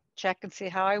check and see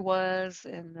how I was,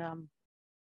 and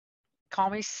call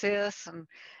me sis, and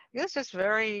it was just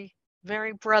very,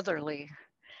 very brotherly.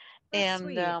 That's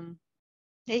And sweet.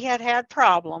 he had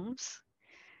problems.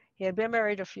 He had been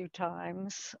married a few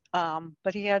times,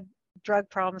 but he had drug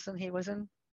problems, and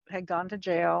had gone to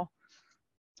jail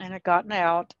and had gotten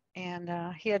out. And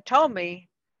he had told me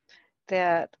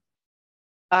that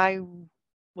I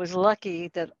was lucky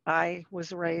that I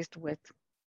was raised with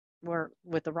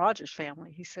the Rogers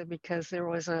family. He said because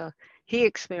he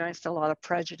experienced a lot of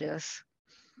prejudice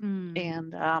Mm,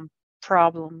 and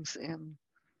problems, and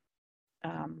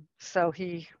so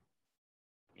he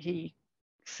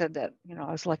said that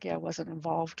I was lucky I wasn't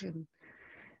involved in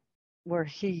where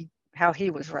he how he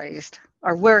was raised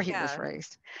or where he was yeah.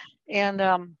 raised.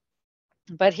 And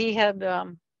but he had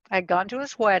I'd gone to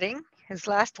his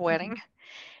last Mhm. wedding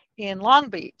in Long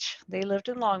Beach. They lived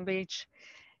in Long Beach,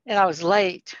 and I was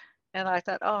late, and I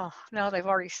thought, oh no, they've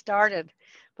already started.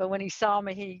 But when he saw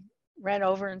me, he ran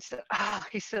over and said,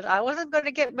 he said, I wasn't going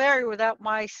to get married without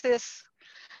my sis.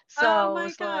 Oh So it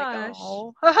my was like, gosh.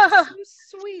 oh. So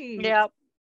sweet. Yeah,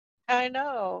 I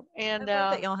know. I And love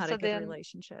that y'all had a so good then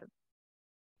relationship.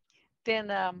 then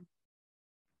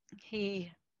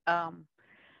he um,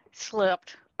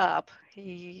 slipped up.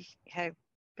 He had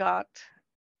got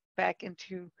back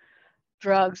into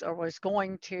drugs, or was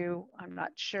going to. I'm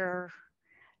not sure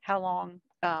how long.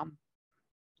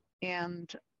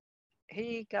 And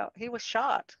he was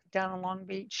shot down in Long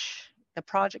Beach, the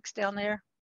projects down there.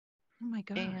 Oh my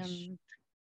gosh. And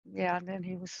yeah, and then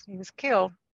he was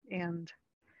killed. And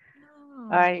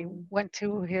I Oh, went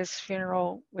to his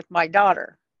funeral with my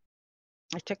daughter.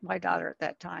 I took my daughter at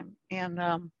that time,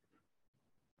 and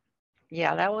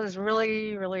yeah, that was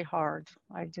really, really hard.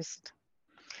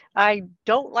 I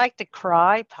don't like to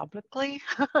cry publicly.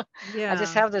 I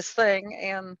just yeah. have this thing,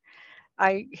 and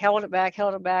I held it back.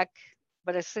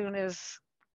 But as soon as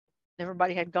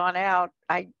everybody had gone out,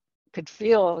 I could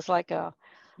feel it was like a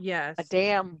Yes.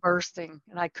 dam bursting,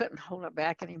 and I couldn't hold it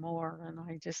back anymore. And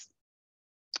I just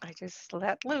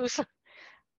let loose.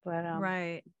 But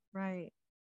Right. Right.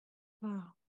 Oh,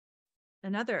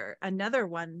 another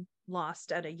one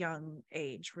lost at a young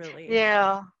age, really.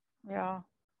 yeah, yeah.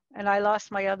 And I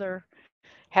lost my other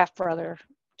half brother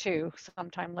too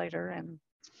sometime later, and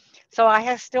so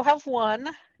still have one,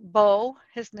 Bo.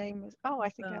 His name is, oh, I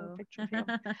think I have a So, picture of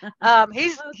him. oh,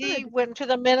 He good. went to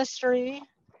the ministry.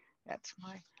 That's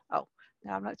my, oh,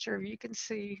 now I'm not sure if you can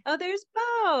see. Oh, there's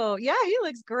Bo. Yeah, he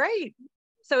looks great.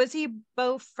 So is he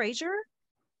Bo Frazier?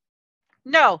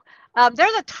 No, they're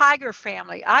the Tiger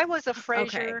family. I was a Okay.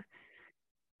 Fraser,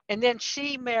 and then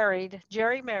Jerry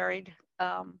married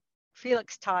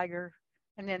Felix Tiger,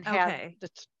 and then had Okay.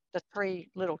 the three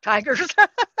little tigers.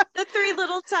 The three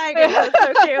little tigers. That's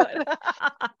so cute.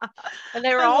 And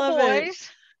they were I all love it. boys,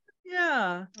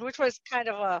 Yeah. which was kind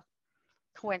of a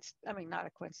coincidence. I mean, not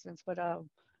a coincidence, but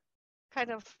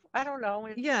kind of, I don't know.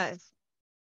 Yeah. It's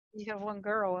you have one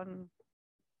girl, and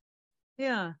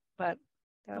Yeah. but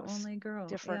The that was only girl.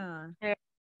 different. Yeah. Yeah.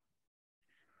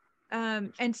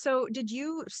 And so did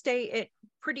you stay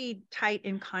pretty tight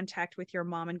in contact with your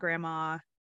mom and grandma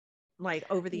like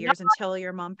over the Not years until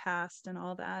your mom passed and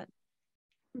all that?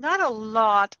 not a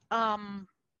lot.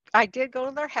 I did go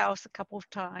to their house a couple of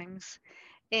times,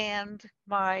 and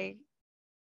my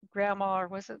grandma, or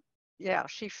was it? Yeah,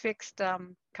 she fixed a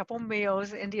couple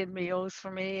meals, Indian meals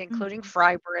for me, including Mhm.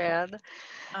 fry bread.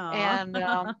 Aw. And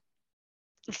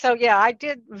so yeah, I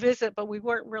did visit, but we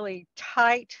weren't really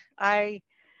tight. I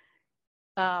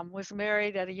was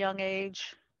married at a young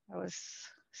age. I was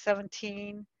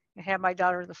 17 and had my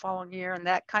daughter the following year, and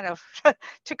that kind of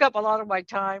took up a lot of my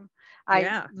time. I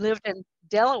Yeah. lived in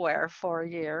Delaware for a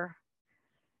year,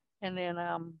 and then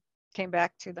came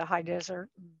back to the high desert.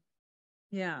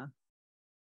 Yeah.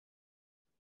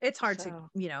 It's hard to, So,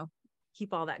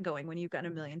 keep all that going when you've got a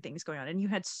million things going on and you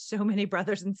had so many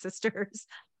brothers and sisters.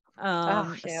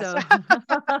 oh yes. So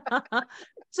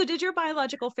so did your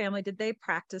biological family, did they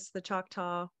practice the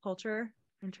Choctaw culture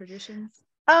and traditions?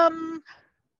 um,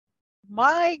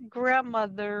 my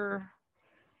grandmother,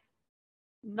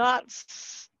 not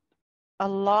a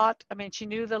lot. I mean, she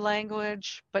knew the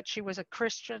language, but she was a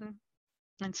Christian,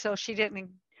 and so she didn't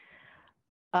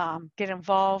get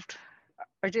involved,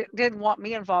 or didn't want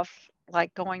me involved,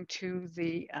 like going to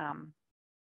the um,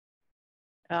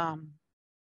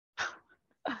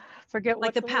 forget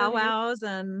Like what the the word is. powwows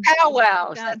and stuff like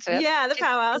Powwows. that. That's it. Yeah, the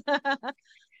powwows.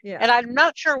 Yeah. And I'm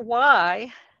not sure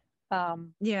why,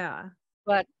 um, Yeah.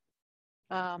 but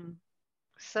um,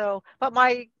 but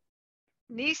my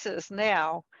nieces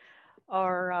now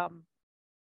are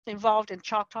involved in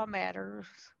Choctaw matters.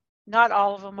 Not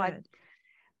all of them, Good.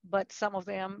 but some of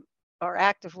them are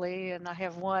actively. And I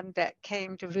have one that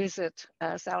came to visit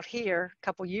us out here a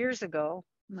couple years ago.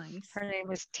 Nice. Her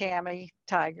name is Tammy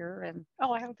Tiger, and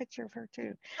oh, I have a picture of her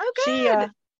too. Oh, She,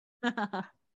 good.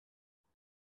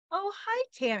 Oh, hi,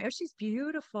 Tammy. Oh, she's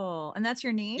beautiful. And that's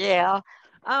your niece? yeah,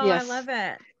 Oh, I yes. love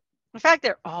it. In fact,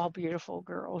 they're all beautiful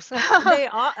girls. They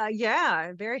all,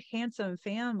 yeah, very handsome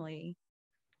family.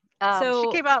 She So,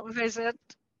 came out and visit,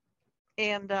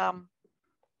 and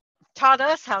taught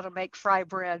us how to make fry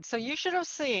bread. So you should have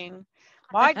seen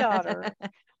my daughter,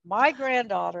 my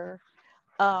granddaughter,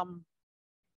 um,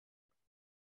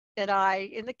 and I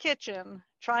in the kitchen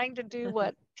trying to do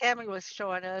what Tammy was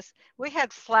showing us. We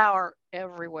had flour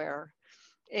everywhere,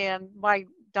 and my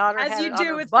daughter as had it you on do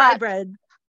her with fry butt. bread.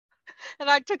 And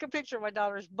I took a picture of my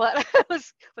daughter's butt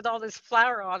with all this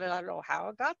flour on it. I don't know how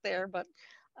it got there, but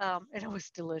and it was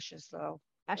delicious though.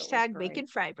 It was Hashtag great. bacon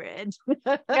fry bread.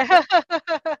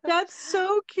 That's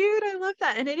so cute. I love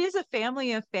that. And it is a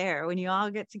family affair when you all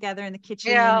get together in the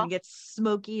kitchen and Yeah. it gets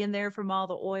smoky in there from all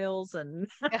the oils and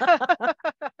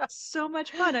so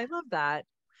much fun. I love that.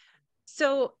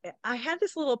 So I had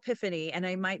this little epiphany and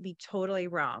I might be totally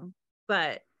wrong,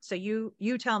 but so you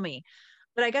tell me.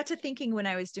 But I got to thinking when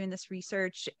I was doing this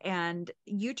research and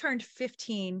you turned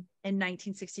 15 in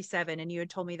 1967 and you had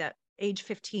told me that age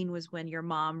 15 was when your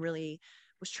mom really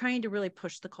was trying to really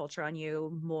push the culture on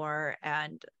you more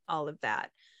and all of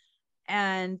that.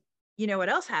 And you know what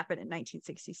else happened in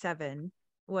 1967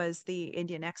 was the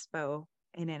Indian Expo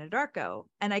in Anadarko.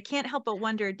 And I can't help but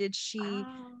wonder, did she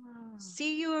Oh.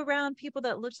 see you around people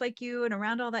that looked like you and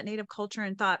around all that Native culture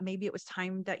and thought maybe it was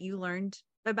time that you learned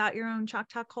about your own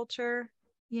Choctaw culture,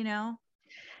 you know?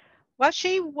 Well,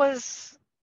 she was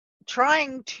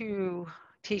trying to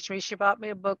teach me. She bought me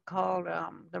a book called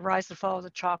The Rise and Fall of the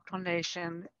Choctaw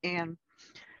Nation, and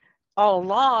all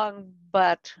along,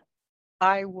 but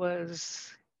I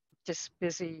was just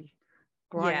busy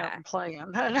growing up Yeah. and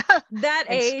playing That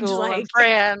in age, school and like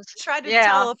friends. try to Yeah.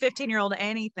 tell a 15-year-old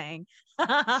anything.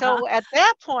 So at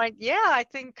that point, yeah, I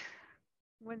think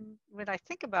when I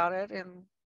think about it, and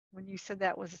when you said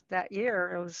that was that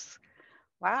year, it was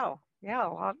wow, yeah,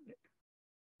 well,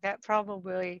 that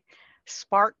probably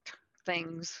sparked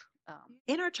things.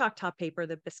 In our Choctaw paper,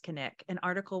 The Biskinik, an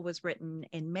article was written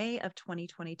in May of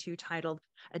 2022 titled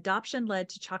Adoption Led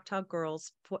to Choctaw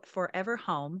Girls Forever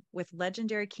Home with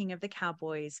Legendary King of the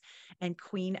Cowboys and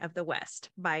Queen of the West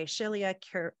by Shelia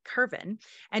Curvin.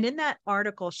 And in that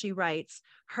article, she writes,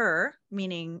 her,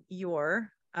 meaning your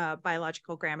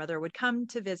biological grandmother, would come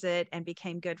to visit and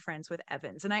became good friends with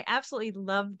Evans. And I absolutely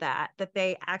love that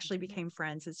they actually became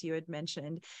friends, as you had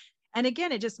mentioned. And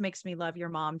again, it just makes me love your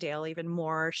mom, Dale, even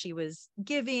more. She was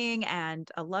giving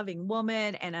and a loving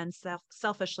woman and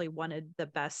unselfishly wanted the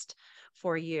best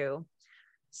for you.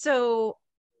 So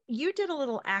you did a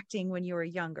little acting when you were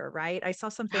younger, right? I saw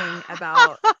something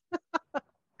about,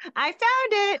 I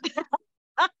found it.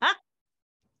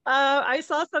 I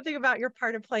saw something about your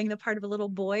part of playing the part of a little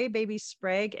boy, Baby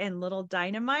Sprague, and Little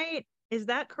Dynamite. Is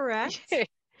that correct?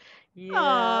 Yeah.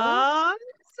 Aw,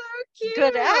 so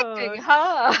Good acting, cute.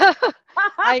 huh?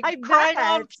 I I cried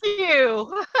on bet.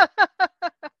 cue.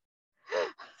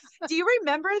 Do you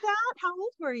remember that? How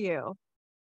old were you?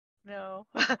 No,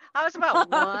 I was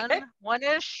about Okay.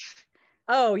 one-ish,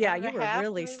 Oh, yeah, one and you a were half,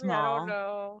 really maybe. I don't small.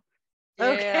 know.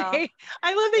 Yeah, Okay.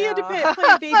 I love that you had to yeah.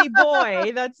 play baby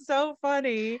boy. That's so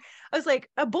funny. I was like,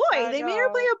 a boy. I They made her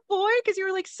play know. a boy because you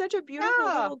were like such a beautiful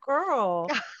Yeah. little girl.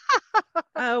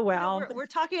 Oh, well, we're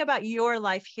talking about your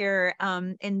life here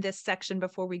in this section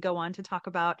before we go on to talk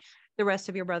about the rest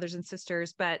of your brothers and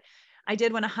sisters. But I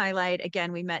did want to highlight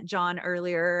again, we met John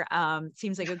earlier.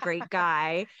 Seems like a great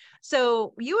guy.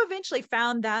 So you eventually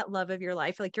found that love of your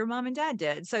life, like your mom and dad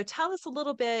did. So tell us a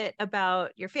little bit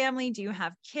about your family. Do you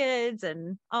have kids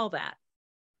and all that?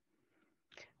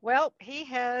 Well, he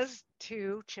has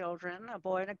two children, a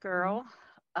boy and a Mhm. girl.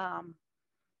 Um,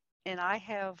 and I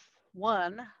have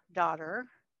one daughter,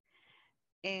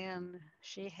 and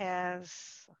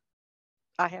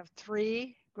I have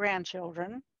three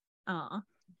grandchildren Aw.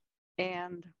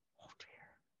 and oh dear,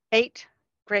 8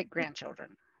 great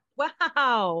grandchildren.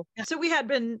 Wow. So we had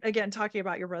been again talking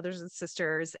about your brothers and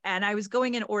sisters, and I was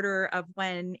going in order of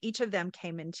when each of them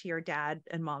came into your dad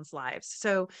and mom's lives.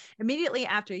 So immediately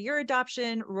after your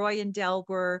adoption, Roy and Dell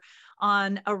were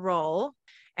on a roll.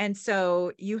 And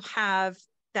so you have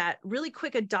that really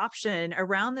quick adoption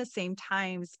around the same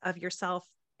times of yourself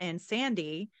and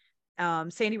Sandy.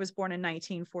 Sandy was born in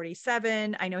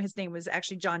 1947. I know his name was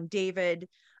actually John David,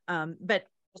 but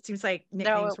it seems like No,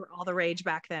 nicknames were all the rage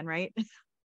back then, right?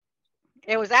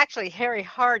 it was actually Harry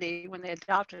Hardy when they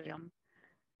adopted him,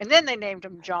 and then they named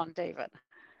him John David.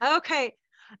 Okay.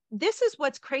 This is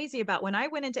what's crazy about when I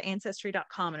went into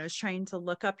ancestry.com and I was trying to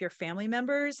look up your family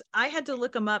members. I had to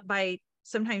look them up by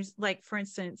sometimes, like, for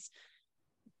instance,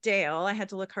 Dale, I had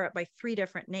to look her up by 3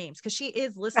 different names because she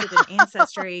is listed in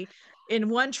ancestry in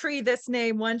one tree, this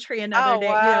name, one tree, another Oh,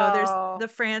 day. You know, there's wow. the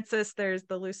Francis, there's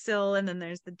the Lucille, and then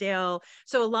there's the Dale.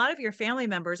 So a lot of your family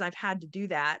members, I've had to do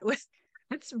that with.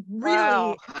 It's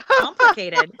Wow. really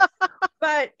complicated.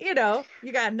 But you know,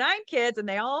 you got 9 kids and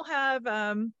they all have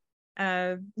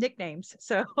nicknames.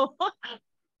 So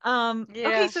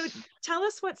okay, so Yes. tell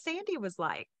us what Sandy was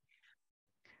like.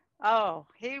 Oh,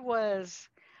 he was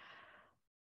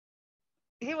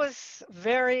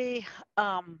very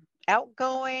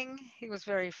outgoing. He was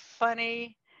very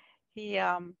funny. He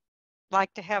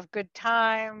liked to have good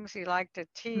times. He liked to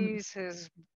tease his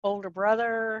older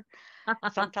brother.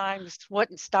 Sometimes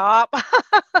wouldn't stop.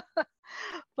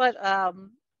 But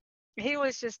he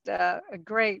was just a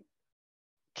great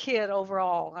kid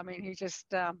overall. I mean, he just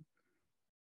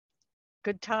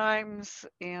good times,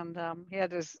 and he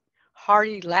had his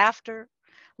hearty laugh,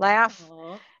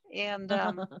 Aw. and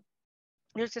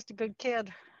he was just a good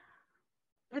kid.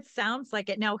 It sounds like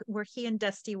it. Now, were he and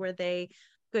Dusty, were they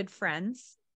good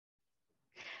friends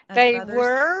as They brothers?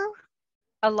 were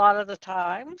a lot of the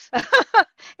times,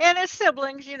 and as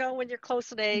siblings, when you're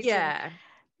close in age, and Yeah.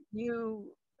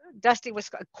 you, Dusty was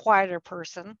a quieter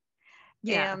person,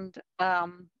 Yeah. and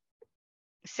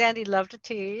Sandy loved to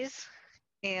tease,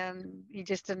 and he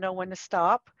just didn't know when to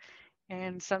stop.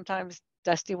 And sometimes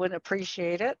Dusty wouldn't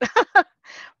appreciate it.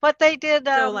 But they did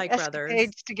So like brothers.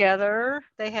 escapades together.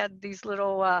 They had these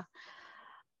little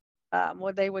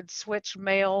where they would switch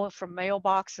mail from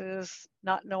mailboxes,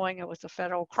 not knowing it was a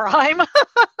federal crime.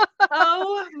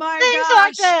 Oh my Things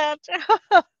like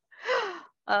gosh.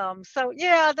 that. So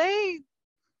yeah,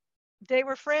 they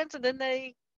were friends, and then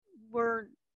they were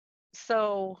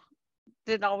so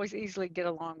didn't always easily get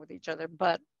along with each other,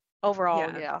 but overall,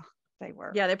 Yeah. yeah, they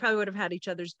were. Yeah, they probably would have had each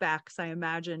other's backs, I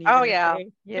imagine, Oh even if yeah, they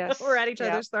were yes, at each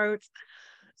yeah. other's throats.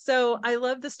 So I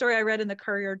love the story I read in the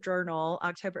Courier Journal,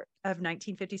 October of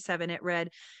 1957. It read,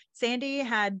 Sandy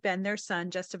had been their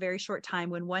son just a very short time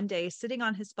when one day, sitting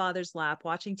on his father's lap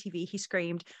watching TV, he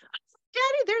screamed,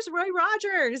 Daddy, there's Roy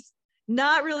Rogers.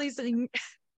 Not realizing,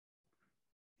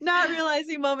 not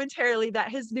realizing momentarily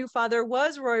that his new father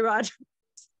was Roy Rogers.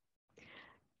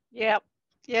 Yep.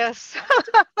 Yes.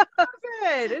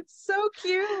 It. It's so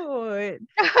cute.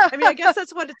 I mean, I guess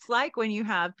that's what it's like when you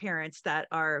have parents that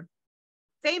are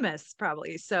famous,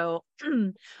 probably. So,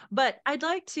 but I'd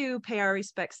like to pay our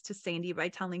respects to Sandy by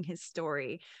telling his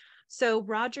story. So,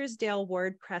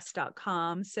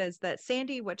 RogersDaleWordPress.com says that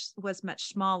Sandy, which was much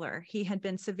smaller, he had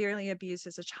been severely abused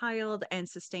as a child and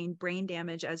sustained brain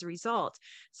damage as a result.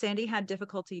 Sandy had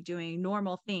difficulty doing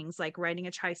normal things like riding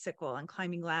a tricycle and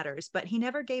climbing ladders, but he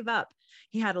never gave up.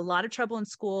 He had a lot of trouble in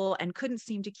school and couldn't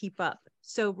seem to keep up.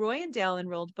 So, Roy and Dale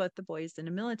enrolled both the boys in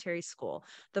a military school.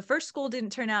 The first school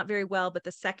didn't turn out very well, but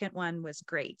the second one was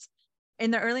great. In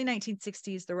the early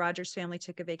 1960s, the Rogers family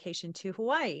took a vacation to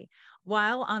Hawaii.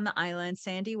 While on the island,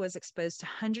 Sandy was exposed to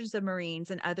hundreds of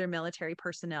Marines and other military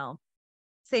personnel.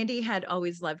 Sandy had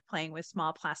always loved playing with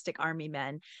small plastic army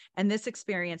men, and this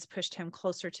experience pushed him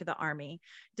closer to the army.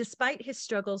 Despite his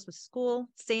struggles with school,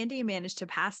 Sandy managed to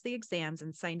pass the exams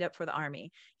and signed up for the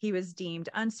army. He was deemed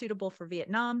unsuitable for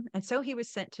Vietnam, and so he was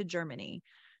sent to Germany.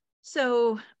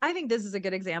 So I think this is a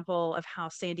good example of how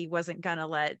Sandy wasn't going to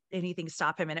let anything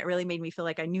stop him. And it really made me feel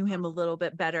like I knew him a little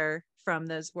bit better from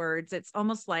those words. It's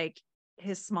almost like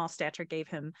his small stature gave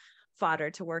him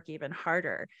fodder to work even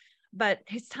harder. But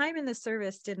his time in the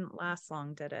service didn't last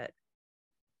long, did it?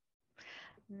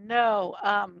 No.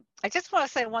 I just want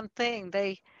to say one thing.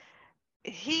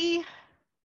 He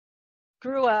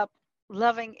grew up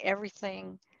loving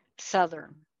everything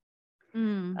Southern.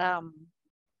 Mm.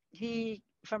 He,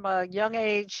 from a young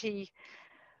age, he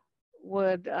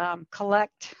would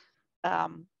collect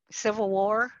Civil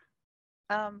War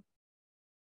um,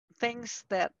 things,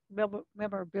 that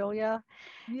memorabilia,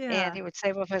 and Yeah. he would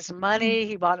save up his money.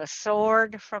 He bought a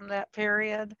sword from that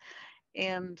period,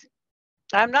 and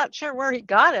I'm not sure where he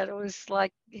got it. It was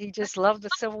like he just loved the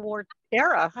Civil War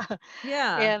era,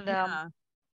 Yeah. and Yeah.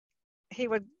 he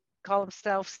would call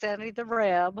himself Sandy the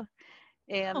Reb.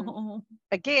 And Oh,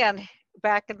 again,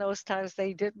 back in those times,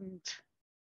 they didn't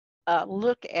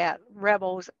look at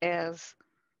rebels as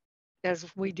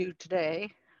we do today,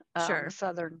 sure.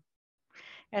 Southern.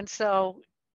 And so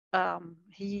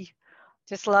he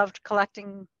just loved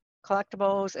collecting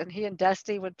collectibles, and he and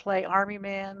Dusty would play Army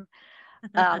Men.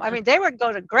 I mean, they would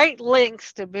go to great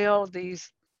lengths to build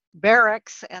these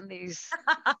barracks and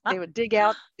they would dig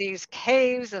out these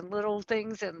caves and little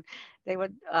things, and they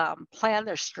would plan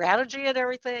their strategy and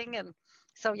everything. And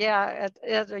so, yeah,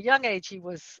 at a young age, he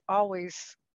was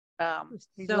always,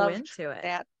 he So loved into it.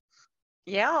 that.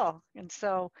 Yeah. And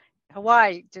so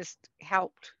Hawaii just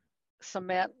helped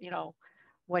cement,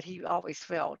 what he always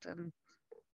felt. And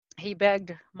he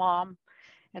begged mom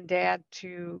and dad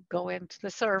to go into the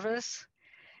service.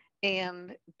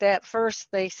 And that first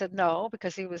they said no,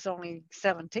 because he was only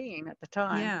 17 at the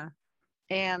time. Yeah.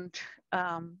 And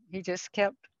he just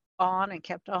kept on and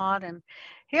kept on. And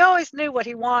he always knew what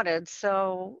he wanted.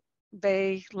 So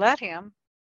they let him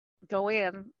go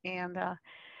in. And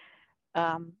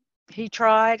he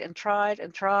tried and tried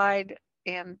and tried.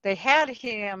 And they had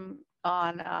him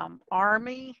on not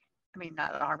Army,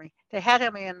 they had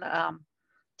him in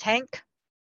tank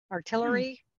Hmm.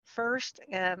 artillery first,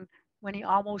 and when he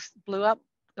almost blew up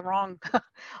the wrong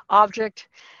object,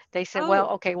 they said, well,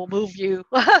 Oh. okay, we'll move you.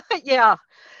 Yeah.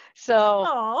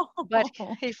 So, but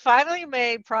Oh. he finally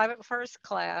made private first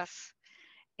class,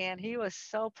 and he was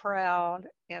so proud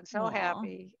and so Oh.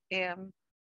 happy. And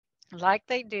like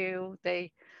they do,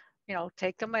 they,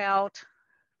 take him out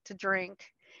to drink.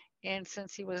 And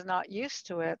since he was not used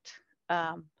to it,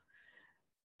 um,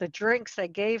 the drinks they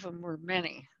gave him were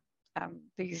many.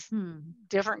 These Hmm.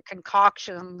 different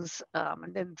concoctions,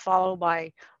 and then followed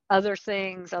by other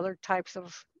things, other types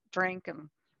of drink, and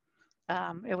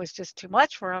it was just too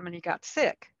much for him, and he got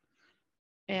sick.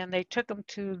 And they took him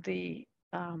to the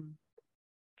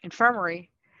infirmary,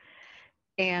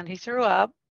 and he threw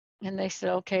up, And they said,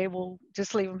 okay, we'll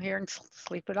just leave him here and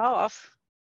sleep it off.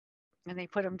 And they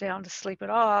put him down to sleep it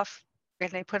off,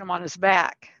 and they put him on his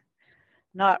back,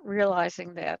 not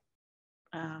realizing that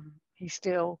he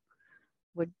still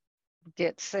would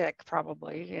get sick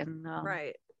probably. And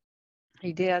Right.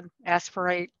 he did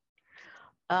aspirate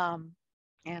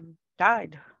and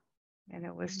died. And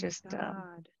it was Oh my just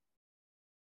God.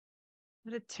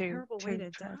 What a too terrible way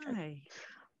to tragic. die.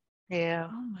 Yeah.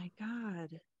 Oh my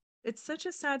God. It's such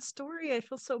a sad story. I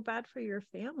feel so bad for your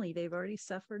family. They've already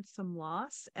suffered some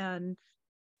loss, and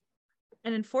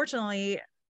unfortunately,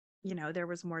 there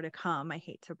was more to come. I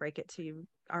hate to break it to you,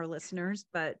 our listeners,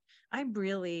 but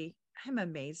I'm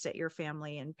amazed at your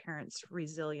family and parents'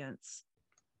 resilience.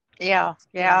 Yeah.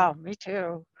 So, Yeah. Me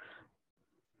too.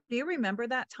 do you remember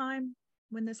that time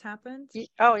when this happened?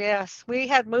 Oh, yes. We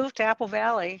had moved to Apple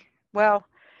Valley. Well,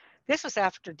 this was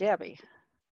after Debbie.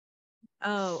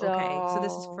 Oh, okay. So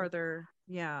this is So, further.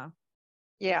 Yeah.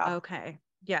 yeah. Okay.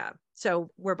 Yeah. So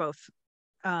we're both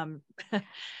um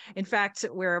in fact,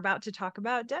 we're about to talk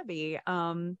about Debbie.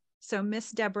 So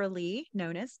Miss Deborah Lee,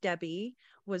 known as Debbie,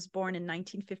 was born in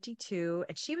 1952,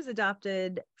 and she was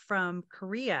adopted from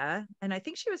Korea, and I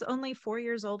think she was only 4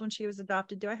 years old when she was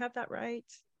adopted. Do I have that right?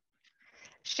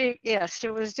 Yes, she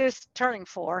was just turning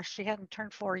 4. She hadn't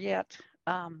turned 4 yet.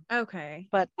 Okay.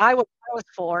 But I was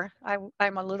 4. I'm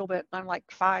like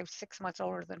 5, 6 months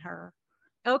older than her.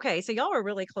 Okay, so y'all were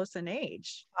really close in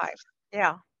age. 5.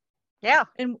 Yeah. Yeah.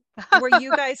 And were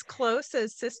you guys close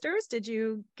as sisters? Did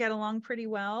you get along pretty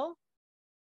well?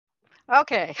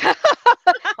 Okay.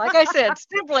 Like I said,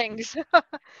 siblings.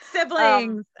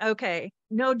 Um, Siblings. Okay.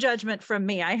 No judgment from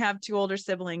me. I have 2 older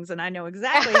siblings and I know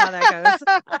exactly how that goes.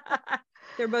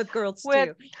 They're both girls when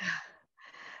too.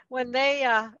 when they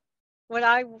when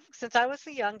I since I was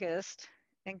the youngest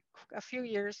and a few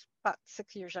years, about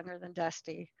 6 years younger than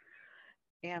Dusty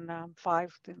and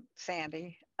 5 than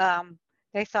Sandy,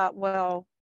 they thought, well,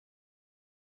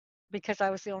 because I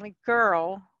was the only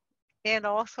girl and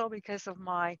also because of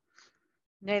my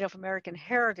Native American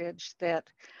heritage, that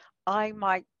I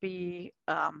might be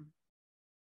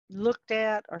looked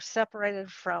at or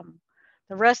separated from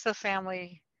the rest of the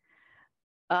family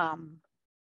um,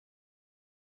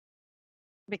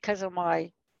 because of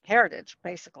my heritage,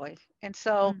 basically. And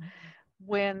so Mhm.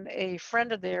 when a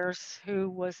friend of theirs who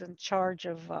was in charge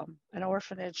of an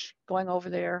orphanage going over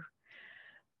there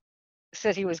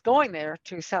said he was going there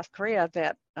to South Korea,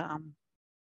 that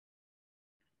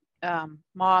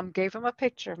mom gave him a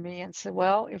picture of me and said,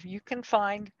 well, if you can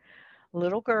find a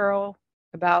little girl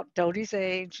about Dodie's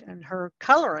age and her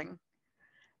coloring,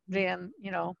 then,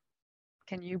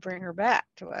 can you bring her back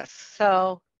to us?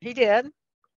 So he did.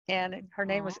 And her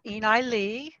name Aw. was Eni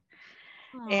Lee.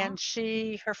 Aw. And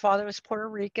her father was Puerto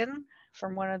Rican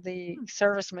from one of the Hmm.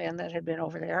 servicemen that had been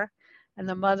over there. And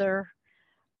the mother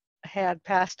had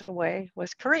passed away, was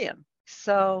Korean.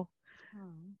 So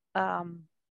Oh. um,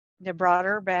 they brought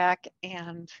her back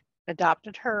and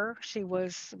adopted her. She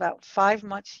was about 5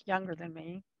 months younger than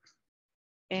me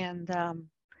and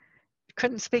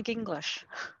couldn't speak English.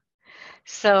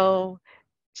 So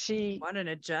she, What an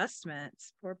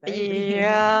adjustment. Poor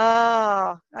baby.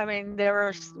 yeah, I mean, there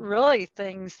were Aw. really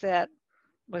things that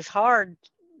was hard,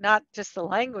 not just the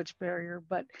language barrier,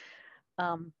 but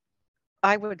um,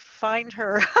 I would find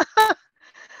her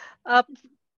up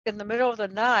in the middle of the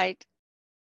night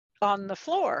on the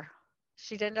floor.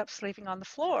 She'd end up sleeping on the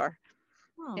floor.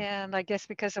 Oh. And I guess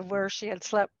because of where she had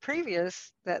slept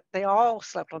previous, that they all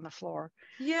slept on the floor.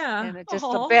 Yeah. And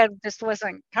the Oh. bed just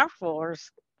wasn't comfortable, or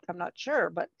I'm not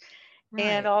sure.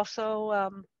 And Right.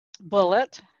 also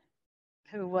Bullet,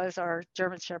 who was our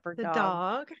German Shepherd The dog.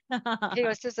 dog. He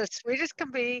was just as sweet as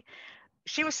can be.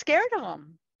 She was scared of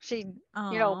him. She'd,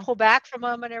 Oh. pull back from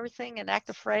him and everything and act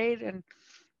afraid. And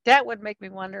that would make me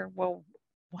wonder, well,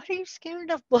 what are you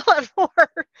scared of Bullet for?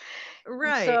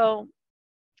 And Right. so,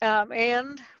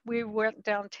 and we went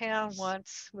downtown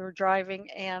once, we were driving,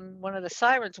 and one of the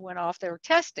sirens went off. They were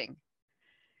testing.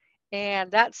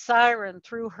 And that siren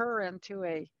threw her into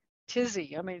a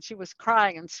tizzy. I mean, she was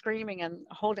crying and screaming and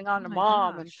holding on Oh to my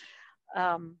mom. And gosh.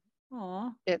 um,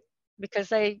 Oh. it because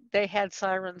they had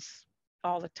sirens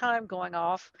all the time going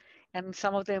off, and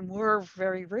some of them were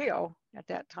very real at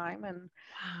that time. And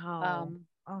Wow. um,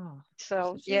 Oh.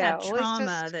 So so she yeah, had it was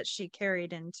trauma just that she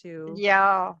carried into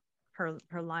yeah.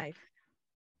 her life.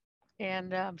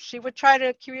 And she would try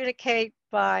to communicate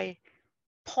by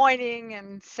pointing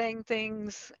and saying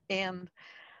things, and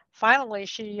finally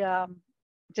she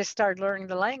just started learning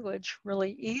the language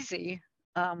really easy.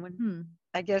 When Hmm.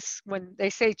 I guess when they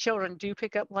say children do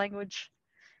pick up language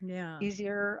Yeah.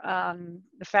 easier,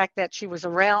 the fact that she was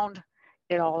around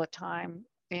it all the time.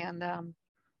 And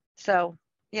so,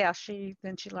 yeah, she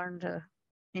learned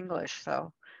English.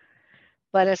 So,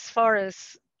 but as far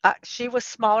as she was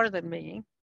smaller than me,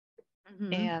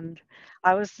 Mhm. and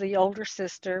I was the older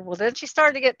sister. Well, then she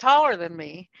started to get taller than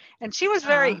me, and she was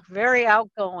very, Ah, very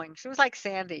outgoing. She was like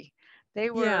Sandy. They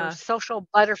were yeah. social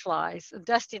butterflies, and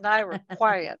Dusty and I were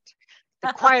quiet, the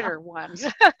quieter ones.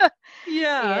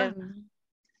 Yeah. And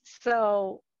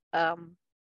so, um,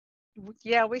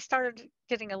 yeah, we started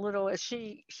getting a little as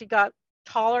she got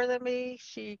taller than me,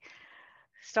 she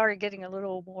started getting a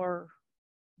little more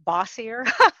bossier.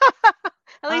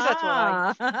 At least that's what I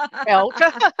Ah. felt.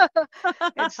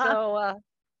 And so,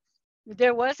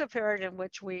 there was a period in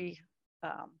which we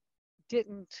um,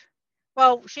 didn't,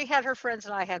 well, she had her friends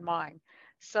and I had mine.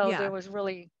 So there Yeah. was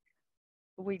really,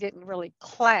 we didn't really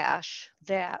clash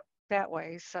that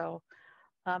way. So,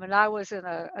 and I was in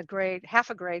a grade, half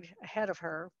a grade ahead of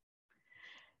her.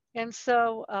 And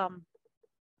so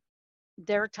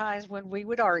there were times when we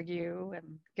would argue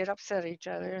and get upset at each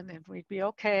other, and then we'd be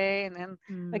okay. And then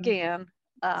Mm, again,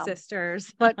 um,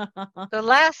 sisters. but the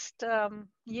last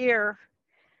year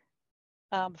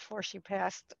before she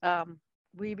passed,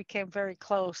 we became very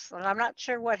close. And I'm not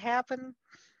sure what happened,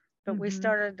 but we Mhm.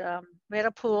 started, we had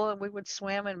a pool and we would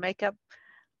swim and make up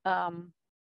um,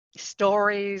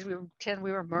 stories. We would pretend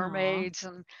we were Aw. mermaids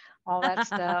and all that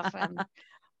stuff. And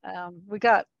we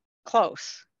got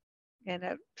close and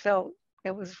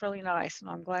it was really nice. And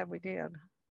I'm glad we did.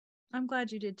 I'm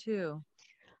glad you did too.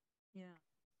 Yeah.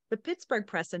 The Pittsburgh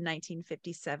Press in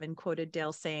 1957 quoted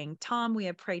Dale saying, "Tom, we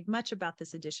have prayed much about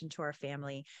this addition to our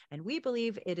family, and we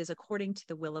believe it is according to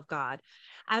the will of God.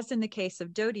 As in the case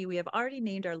of Dodie, we have already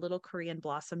named our little Korean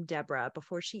blossom Deborah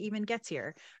before she even gets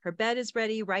here. Her bed is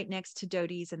ready right next to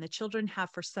Dodie's, and the children have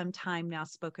for some time now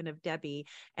spoken of Debbie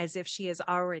as if she is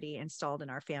already installed in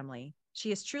our family.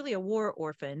 She is truly a war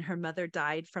orphan. Her mother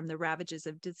died from the ravages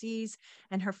of disease,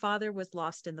 and her father was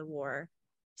lost in the war.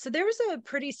 So there was a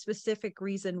pretty specific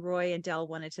reason Roy and Dell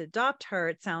wanted to adopt her,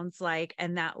 it sounds like,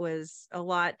 and that was a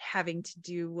lot having to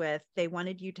do with they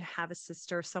wanted you to have a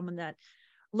sister, someone that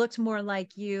looked more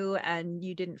like you, and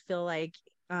you didn't feel like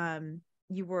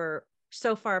you were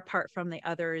so far apart from the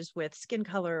others with skin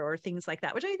color or things like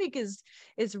that, which I think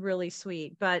is really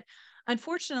sweet. But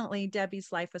unfortunately,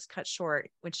 Debbie's life was cut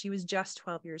short when she was just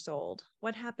 12 years old.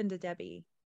 What happened to Debbie?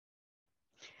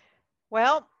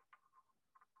 Well,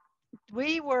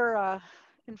 we were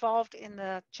involved in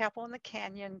the Chapel in the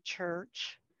Canyon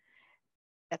Church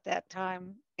at that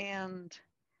time, and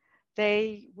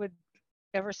they would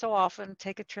ever so often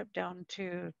take a trip down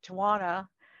to Tawana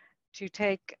to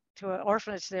take to an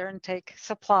orphanage there and take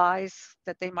supplies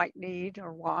that they might need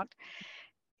or want.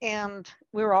 And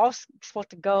we were all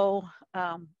supposed to go,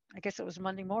 I guess it was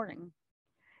Monday morning.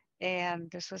 And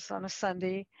this was on a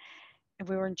Sunday. And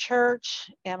we were in church,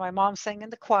 and my mom sang in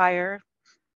the choir.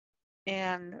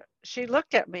 And she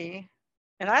looked at me,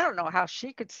 and I don't know how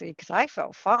she could see because I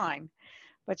felt fine.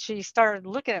 But she started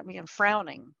looking at me and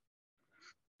frowning.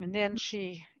 And then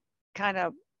she kind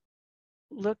of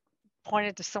looked,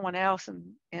 pointed to someone else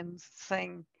and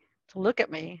saying to look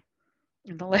at me.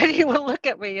 And the lady would look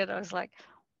at me, and I was like,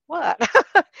 what?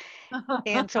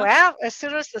 And so as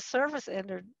soon as the service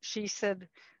ended, she said,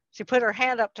 she put her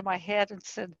hand up to my head and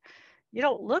said, "You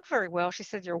don't look very well." She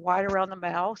said, "You're white around the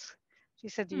mouth." She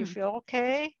said, "Do you Hmm. feel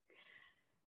okay?"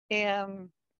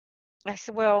 And I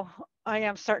said, "Well, I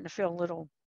am starting to feel a little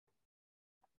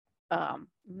um,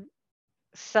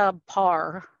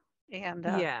 subpar." And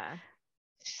Yeah.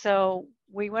 so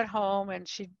we went home, and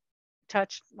she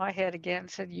touched my head again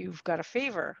and said, "You've got a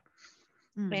fever."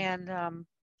 Mm. And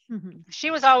she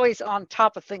was always on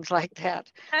top of things like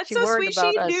that. That's She so worried sweet.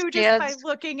 She about us knew just by kids.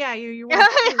 looking at you, you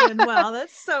weren't feeling well.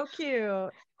 That's so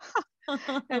cute.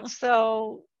 And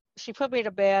so she put me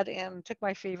to bed and took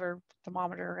my fever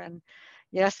thermometer. And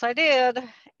yes, I did.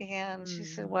 And she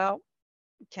said, Mm. "Well,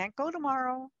 you can't go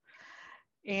tomorrow."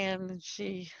 And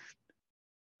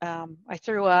I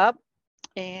threw up,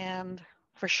 and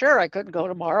for sure I couldn't go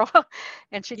tomorrow.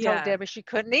 And she told Yeah. Debbie she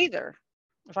couldn't either.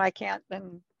 If I can't,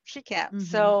 then she can't. Hmm.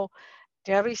 So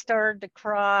Debbie started to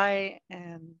cry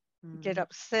and get Mm.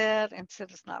 upset and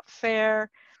said it's not fair.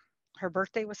 Her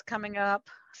birthday was coming up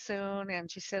soon, and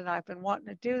she said, "I've been wanting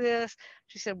to do this."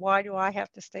 She said, "Why do I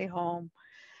have to stay home?"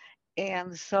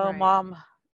 And so Right. mom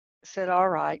said, "All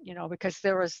right," because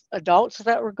there was adults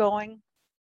that were going,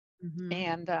 Hmm.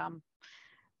 and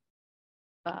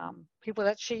people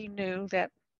that she knew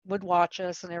that would watch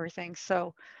us and everything.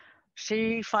 So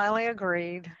she finally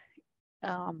agreed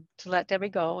to let Debbie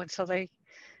go, and so they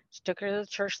took her to the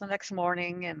church the next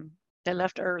morning, and they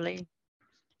left early.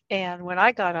 And when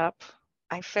I got up,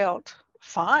 I felt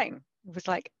fine. It was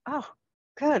like, oh,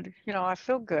 good. I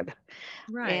feel good.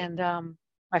 Right. And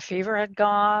my fever had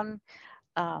gone.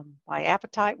 My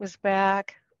appetite was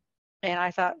back. And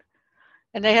I thought,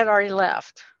 and they had already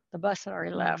left. The bus had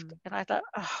already left. Mm. And I thought,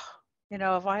 oh,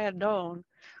 if I had known,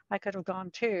 I could have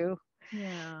gone too.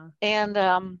 Yeah. And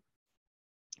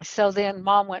so then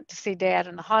mom went to see dad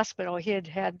in the hospital. He had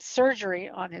had surgery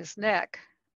on his neck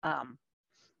um,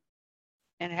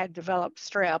 and had developed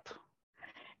strep.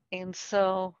 And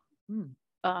so Mm.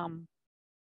 um,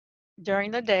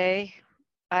 during the day,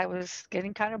 I was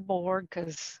getting kind of bored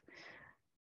because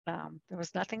there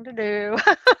was nothing to do.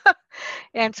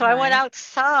 And so I went Right.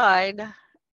 outside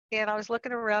and I was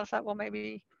looking around. I thought, well,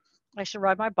 maybe I should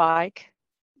ride my bike.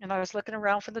 And I was looking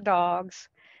around for the dogs.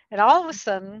 And all of a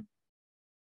sudden,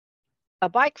 a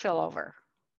bike fell over.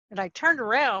 And I turned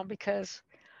around because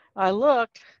I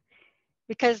looked,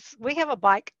 because we have a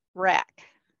bike rack.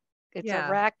 It's a Yeah.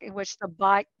 rack in which the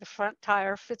front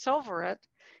tire fits over it.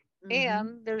 Mm-hmm.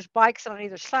 And there's bikes on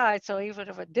either side. So even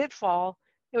if it did fall,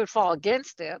 it would fall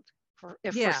against it.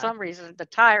 If for Yeah. some reason the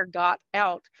tire got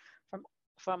out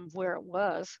from where it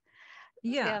was.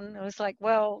 Yeah. And it was like,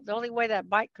 well, the only way that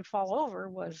bike could fall over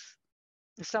was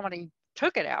if somebody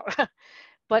took it out.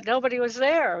 But nobody was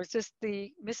there. It was just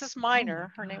the Mrs. Oh my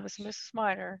Miner. Her name was gosh. Mrs.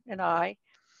 Miner and I.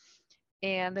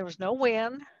 And there was no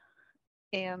wind.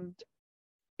 And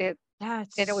it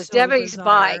That's and it was so Debbie's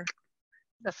bike. bizarre.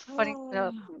 The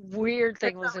Oh, weird there's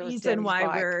thing was it a was reason Debbie's why bike.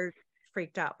 we're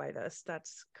freaked out by this.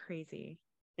 That's crazy.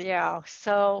 Yeah.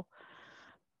 So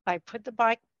I put the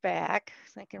bike back,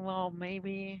 thinking, well,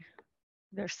 maybe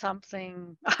there's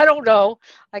something. I don't know.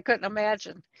 I couldn't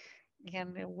imagine.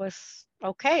 And it was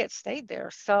okay. It stayed there.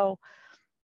 So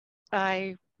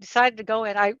I decided to go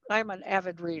in. I'm an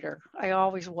avid reader. I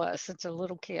always was since a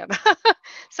little kid.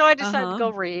 So I decided to Uh-huh. go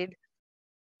read.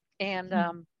 And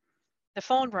the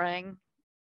phone rang.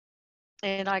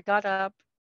 And I got up,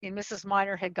 and Mrs.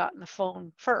 Miner had gotten the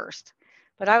phone first.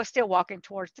 But I was still walking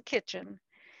towards the kitchen.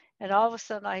 And all of a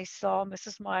sudden, I saw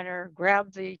Mrs. Miner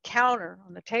grab the counter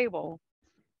on the table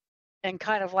and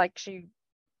kind of like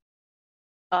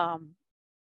um,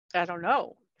 I don't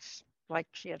know, like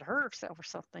she had hurt herself or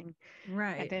something.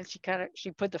 And Right. then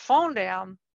she put the phone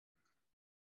down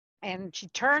and she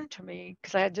turned to me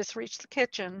because I had just reached the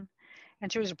kitchen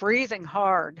and she was breathing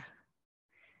hard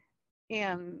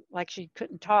and like she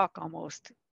couldn't talk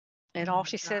almost. And Oh all my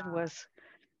she said God. was,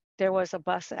 there was a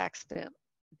bus accident.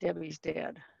 Debbie's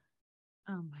dead.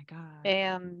 Oh my God.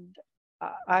 And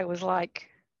I was like,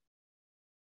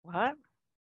 what?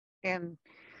 And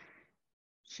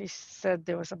she said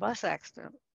there was a bus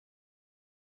accident.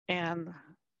 And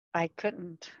I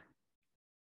couldn't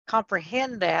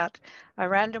comprehend that. I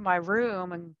ran to my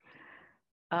room and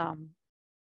um,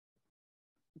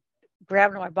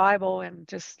 grabbed my Bible and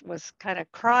just was kind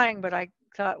of crying. But I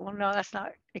thought, well, no, it's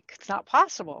not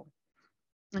possible.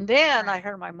 And then I Right.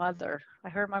 heard my mother. I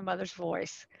heard my mother's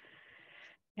voice,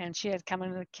 and she had come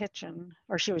into the kitchen,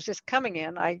 or she was just coming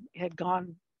in. I had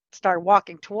started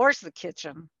walking towards the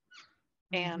kitchen,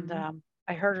 and Mm-hmm.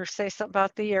 I heard her say something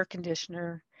about the air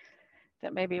conditioner,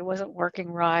 that maybe it wasn't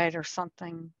working right or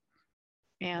something.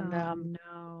 And Oh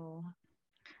no.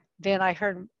 then I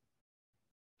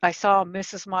saw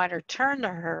Mrs. Miner turn to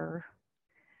her,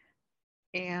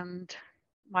 and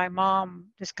my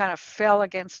mom just kind of fell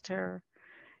against her.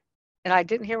 And I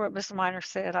didn't hear what Mrs. Miner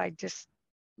said.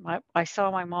 I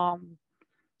saw my mom,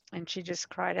 and she just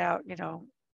cried out,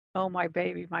 oh, my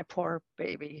baby, my poor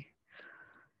baby.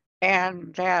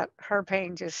 And that her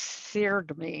pain just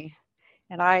seared me.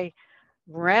 And I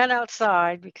ran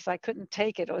outside because I couldn't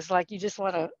take it. It was like you just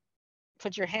want to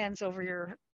put your hands over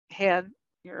your head,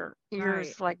 your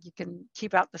Right. ears, like you can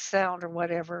keep out the sound or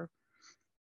whatever.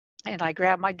 And I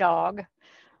grabbed my dog.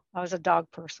 I was a dog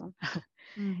person.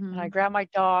 And I Mm-hmm. grabbed my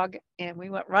dog and we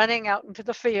went running out into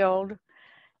the field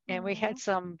and we Oh. had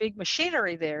some big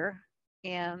machinery there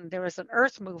and there was an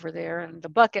earth mover there and the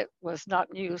bucket was not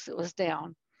in use, it was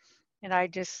down. And I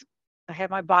had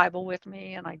my Bible with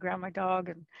me and I grabbed my dog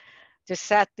and just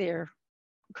sat there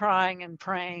crying and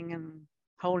praying and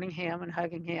holding him and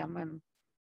hugging him and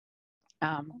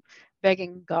um,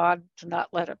 begging God to not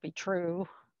let it be true.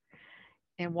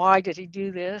 And why did he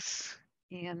do this?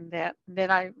 And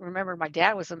then I remember my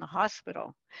dad was in the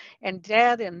hospital, and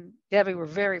Dad and Debbie were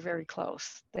very, very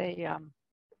close. They,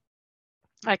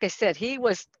 like I said, he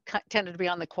was tended to be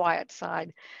on the quiet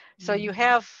side. So you Mm-hmm.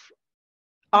 have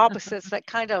opposites that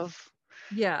kind of,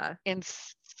 Yeah. and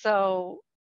so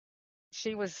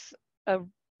she was a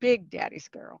big daddy's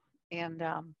girl. And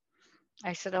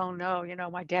I said, oh no,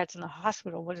 my dad's in the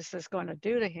hospital. What is this going to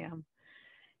do to him?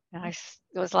 And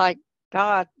it was like,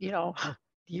 God, do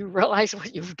you realize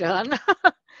what you've done?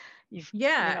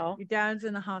 Yeah, your dad's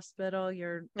in the hospital.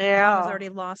 Your mom has Yeah. already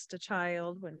lost a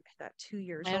child when at 2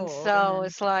 years And old, and so then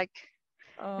it's like,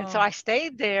 and so oh, I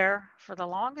stayed there for the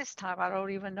longest time. I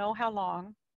don't even know how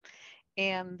long.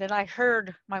 And then I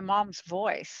heard my mom's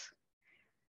voice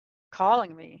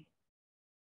calling me.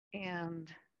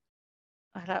 And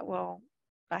I thought, well,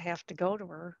 I have to go to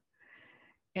her.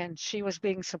 And she was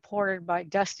being supported by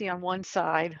Dusty on one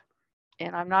side,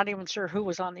 and I'm not even sure who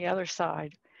was on the other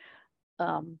side.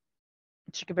 Um,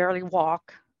 she could barely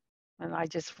walk, and I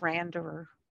just ran to her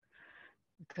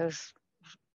because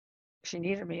she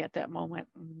needed me at that moment.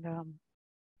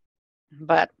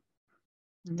 But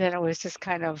then it was just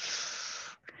kind of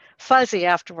fuzzy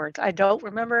afterwards. I don't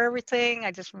remember everything.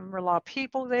 I just remember a lot of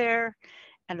people there,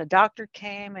 and the doctor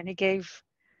came and he gave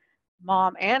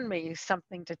Mom and me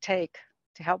something to take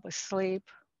to help us sleep.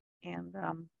 And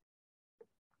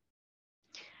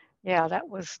yeah, that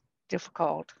was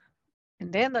difficult.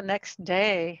 And then the next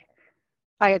day,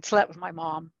 I had slept with my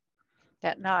mom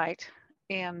that night,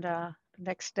 and the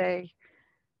next day,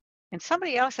 and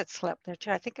somebody else had slept there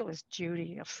too. I think it was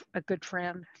Judy, a good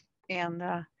friend. And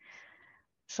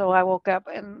so I woke up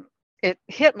and it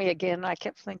hit me again. I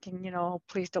kept thinking,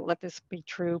 please don't let this be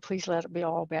true. Please let it be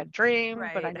all a bad dream.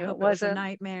 But I right. I knew it hope it was a wasn't.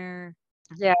 nightmare.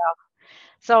 Yeah.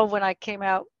 So when I came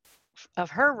out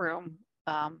of her room,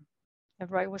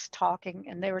 everybody was talking,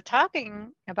 and they were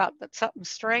talking about that something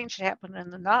strange had happened in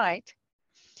the night.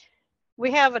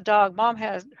 We have a dog. Mom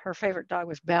has her favorite dog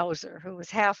was Bowser, who was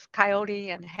half coyote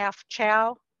and half chow.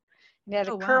 And he had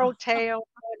a Oh wow. curled tail,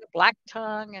 and a black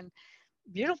tongue, and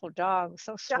beautiful dog,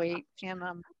 so sweet.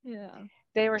 And Yeah.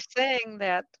 they were saying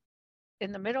that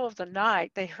in the middle of the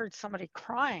night they heard somebody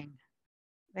crying.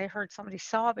 They heard somebody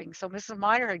sobbing. So Mrs.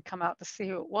 Miner had come out to see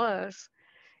who it was,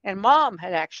 and Mom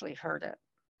had actually heard it.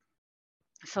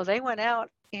 So they went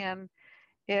out, and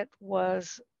it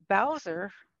was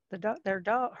Bowser,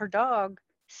 her dog,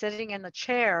 sitting in the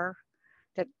chair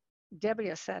that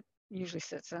Debbie usually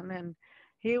sits in, and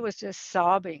he was just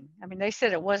sobbing. I mean, they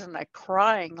said it wasn't like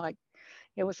crying, like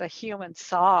it was a human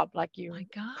sob, like My you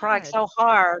cried God. so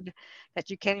hard that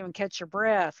you can't even catch your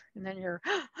breath, and then you're,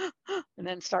 and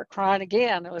then start crying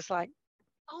again. It was like,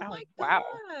 Oh oh my wow,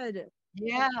 God.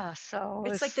 yeah. So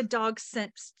It's like it's, the dog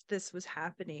sensed this was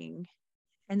happening.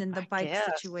 And then the I bike guess,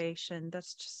 situation,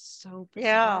 that's just so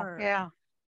yeah, bizarre. yeah,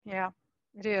 yeah.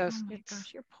 It Oh is. my It's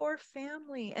gosh, your poor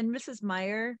family. And Mrs.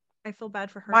 Meyer, I feel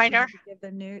bad for her. She minor. had to give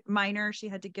the new minor, she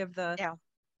had to give Yeah,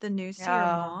 the news to your yeah,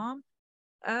 mom.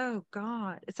 Oh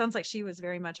God. It sounds like she was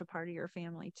very much a part of your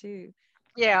family too.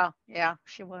 yeah, yeah.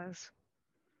 She was.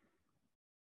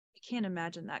 I can't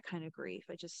imagine that kind of grief.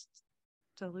 I just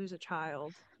to lose a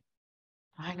child.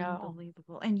 I know.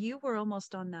 Unbelievable. And you were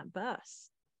almost on that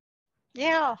bus.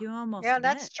 Yeah, You almost yeah.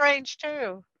 That's went. strange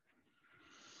too.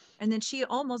 And then she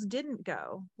almost didn't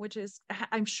go, which is,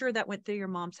 I'm sure that went through your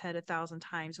mom's head 1,000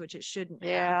 times, which it shouldn't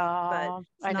have, but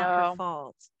Yeah, it's I not her know.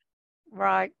 fault.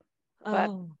 Right,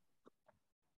 but Oh,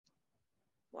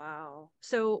 wow.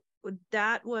 So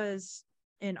that was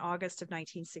in August of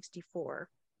 1964.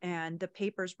 And the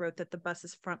papers wrote that the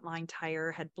bus's front line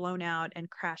tire had blown out and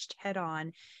crashed head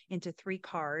on into 3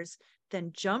 cars,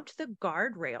 then jumped the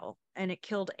guardrail, and it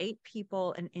killed 8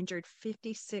 people and injured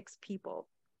 56 people.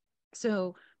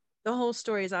 So the whole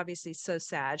story is obviously so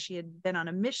sad. She had been on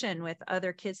a mission with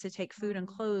other kids to take food and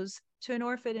clothes to an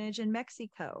orphanage in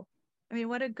Mexico. I mean,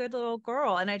 what a good little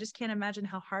girl. And I just can't imagine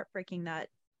how heartbreaking that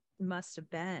must have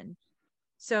been.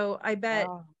 So I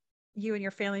bet oh, you and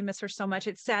your family miss her so much.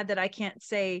 It's sad that I can't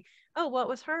say, oh, what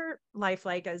was her life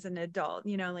like as an adult?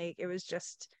 Like it was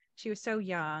just, she was so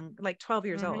young, like 12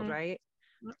 years old, mm-hmm. right?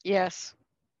 Yes,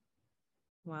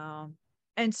 Wow.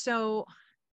 And so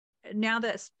now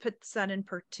that puts that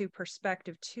into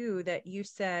perspective too, that you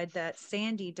said that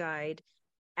Sandy died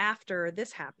after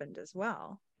this happened as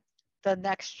well. the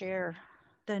next year.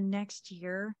 The next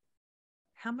year,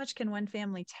 how much can one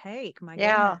family take? My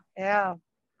Yeah, goodness. yeah.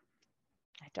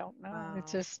 I don't know.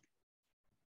 It's Wow. just,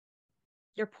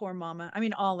 Your poor mama. I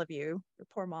mean, all of you, your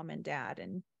poor mom and dad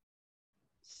and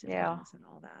yeah, siblings and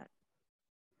all that.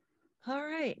 All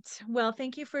right. Well,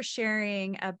 thank you for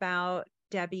sharing about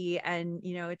Debbie. And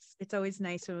it's always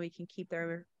nice when we can keep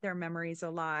their memories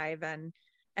alive. And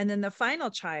then the final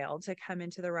child to come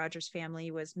into the Rogers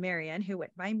family was Marion, who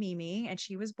went by Mimi, and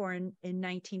she was born in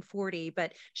 1940,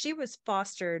 but she was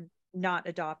fostered, not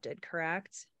adopted,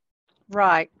 correct?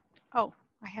 right. Oh,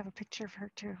 I have a picture of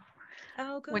her too.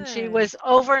 Oh, When she good. was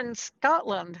over in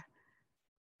Scotland,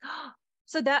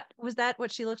 So that was that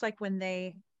what she looked like when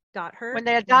they got her? when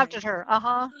they When they adopted her.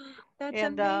 Uh-huh. That's and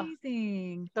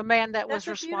amazing. the man that That's was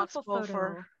a beautiful responsible for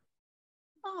photo.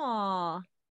 Aw,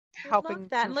 I love helping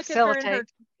that. to And look at her in her,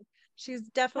 facilitate. she's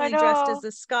I definitely dressed know. as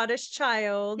a Scottish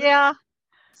child. Yeah.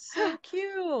 So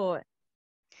cute.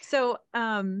 So,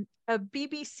 a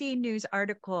BBC News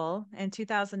article in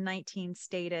 2019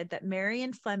 stated that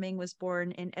Marion Fleming was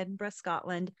born in Edinburgh,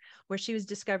 Scotland, where she was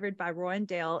discovered by Roy and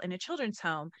Dale in a children's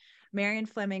home. Marion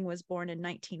Fleming was born in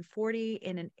 1940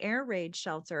 in an air raid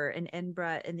shelter in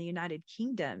Edinburgh in the United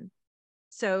Kingdom.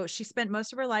 So she spent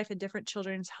most of her life in different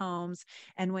children's homes.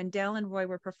 And when Dale and Roy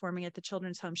were performing at the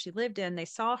children's home she lived in, they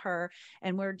saw her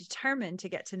and were determined to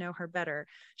get to know her better.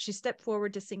 She stepped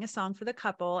forward to sing a song for the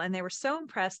couple, and they were so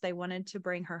impressed they wanted to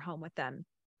bring her home with them.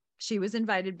 She was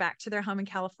invited back to their home in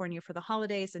California for the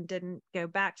holidays and didn't go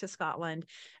back to Scotland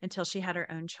until she had her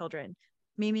own children.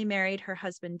 Mimi married her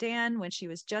husband Dan when she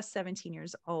was just 17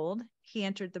 years old. He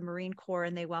entered the Marine Corps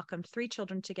and they welcomed 3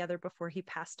 children together before he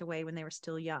passed away when they were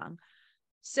still young.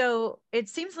 So it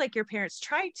seems like your parents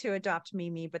tried to adopt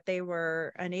Mimi, but they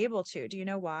were unable to. Do you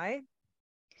know why?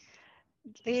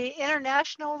 The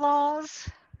international laws,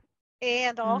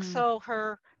 and Mm. also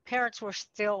her parents were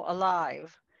still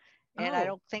alive. And I Oh,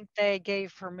 don't think they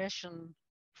gave permission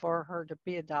for her to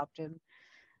be adopted.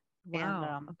 And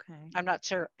wow. Okay. I'm not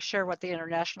sure what the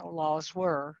international laws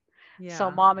were. So Yeah.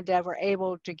 mom and dad were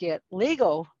able to get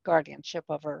legal guardianship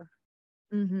of her,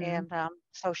 Mm-hmm. and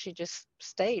so she just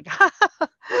stayed.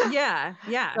 Yeah.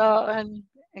 Yeah. So and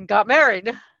got married.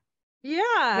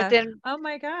 But Yeah. then Oh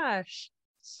my gosh.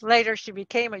 later she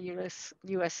became a U.S.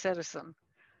 citizen.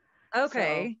 So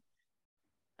Okay.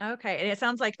 Okay. And it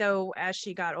sounds like though, as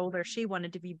she got older, she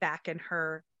wanted to be back in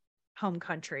her home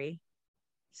country.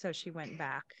 So she went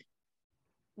back.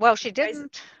 well, she Guys.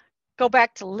 didn't go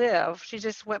back to live. She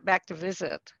just went back to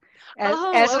visit as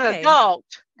Oh, an okay.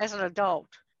 adult. As an adult.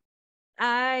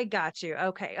 I got you.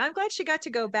 Okay. I'm glad she got to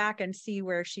go back and see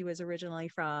where she was originally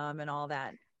from and all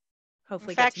that. In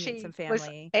Hopefully get fact, to meet some she was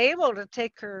family. able to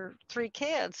take her 3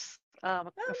 kids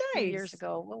a Oh, few years nice.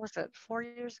 ago. What was it? 4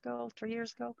 years ago? 3 years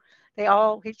ago? They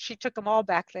all she took them all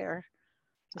back there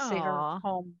to see her Aw,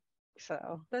 home.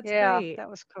 So that's yeah, great. that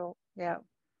was cool. Yeah.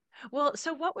 Well,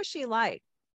 so what was she like?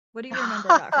 What do you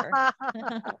remember about her?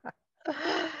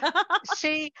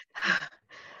 she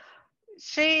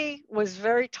she was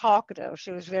very talkative.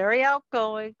 She was very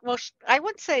outgoing. Well, I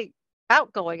wouldn't say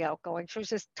outgoing. She was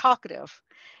just talkative.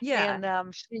 Yeah.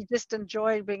 And she just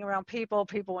enjoyed being around people.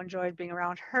 People enjoyed being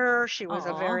around her. She was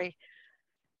a Aw. very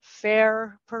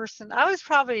fair person. I was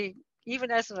probably,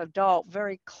 even as an adult,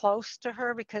 very close to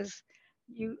her because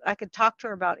I could talk to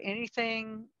her about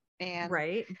anything, and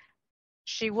Right.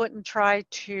 she wouldn't try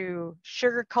to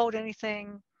sugarcoat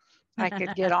anything. I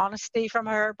could get honesty from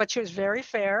her, but she was very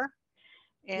fair,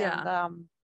 and Yeah.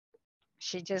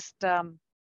 she just a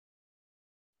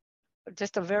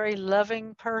very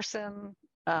loving person.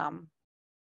 Um,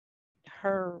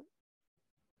 her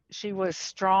she was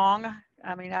strong.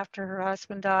 I mean, after her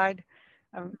husband died,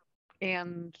 um,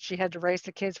 and she had to raise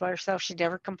the kids by herself, she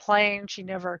never complained. She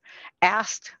never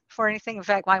asked for anything. In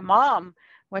fact, my mom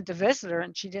went to visit her,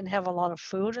 and she didn't have a lot of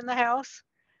food in the house,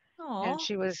 and Aw.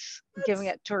 she was giving That's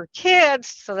it to her kids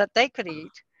so that they could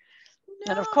eat.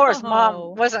 And of course, no.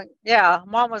 mom wasn't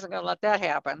going to let that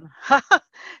happen.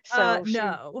 So she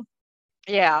No.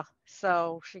 Yeah,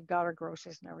 so she got her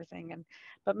groceries and everything,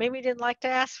 but Mimi didn't like to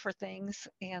ask for things,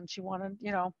 and she wanted,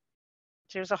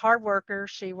 she was a hard worker.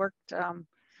 She worked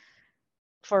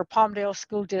for Palmdale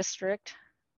School District,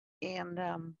 and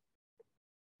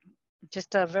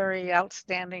just a very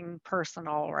outstanding person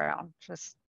all around.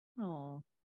 Just Oh.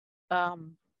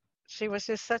 um, she was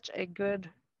just such a good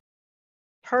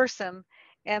person.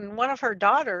 And one of her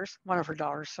daughters,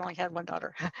 she only had one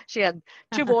daughter. She had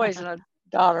 2 boys and a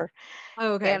daughter,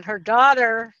 Okay. and her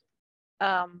daughter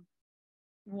um,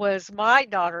 was my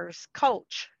daughter's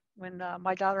coach when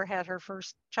my daughter had her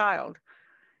first child.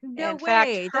 No In fact,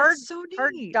 way. her That's so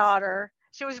her neat. daughter,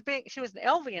 she was an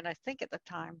Elvian, I think, at the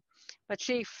time, but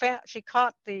she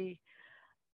caught the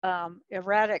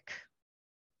erratic,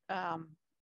 um,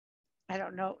 I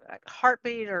don't know,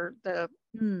 heartbeat, or the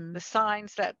Hmm.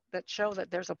 signs that show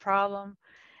that there's a problem,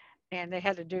 and they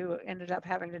ended up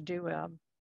having to do a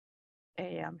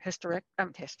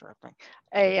hysterectomy,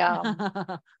 a um,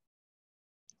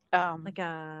 Like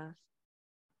a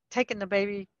taking the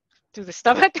baby through the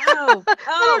stomach. oh,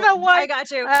 I don't know I why.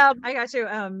 got you. Um, I got you.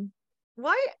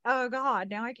 Why? Oh God,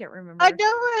 now I can't I remember.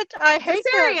 know it. I hate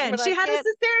that Cesarean. when She I had a can't.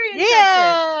 cesarean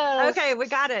section. Yes. Okay, we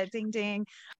got it. Ding ding.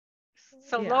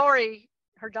 So Yeah. Lori,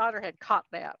 her daughter, had caught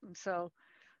that, and so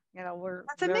we're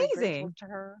That's very grateful amazing. to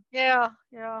her. Yeah,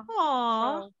 yeah. Aw,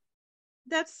 So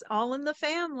that's all in the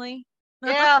family.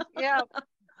 Yeah, yeah.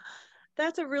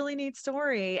 That's a really neat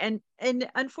story. And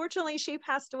unfortunately she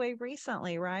passed away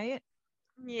recently, right?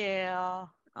 Yeah.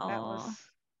 That was Oh,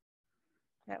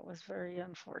 that was very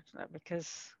unfortunate because,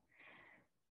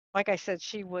 like I said,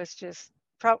 she was just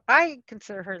I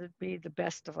consider her to be the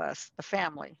best of us, the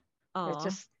family. It's oh,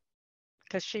 just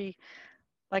because she,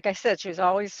 like I said, she was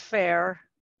always fair,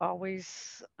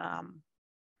 always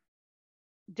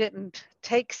didn't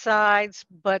take sides,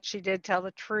 but she did tell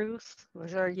the truth,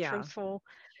 was very yeah. truthful.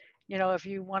 If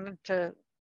you wanted to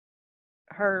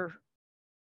her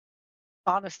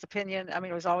honest opinion, I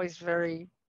mean, it was always very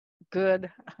good.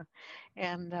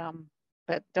 And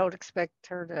but don't expect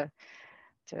her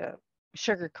to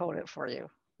sugarcoat it for you.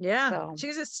 Yeah. So She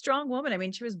was a strong woman. I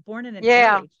mean, she was born in an air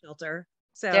yeah, raid shelter.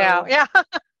 yeah, So yeah.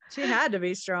 she had to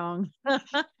be strong.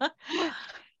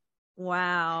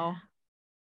 Wow.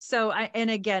 So and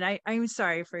again, I'm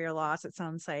sorry for your loss. It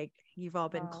sounds like you've all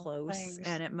been Oh, close thanks.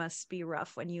 and it must be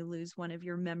rough when you lose one of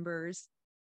your members.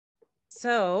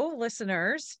 So,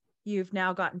 listeners, you've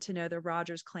now gotten to know the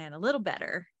Rogers clan a little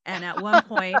better. And at one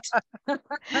point,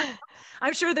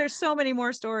 I'm sure there's so many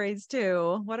more stories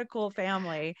too. What a cool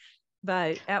family.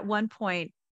 But at one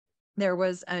point, there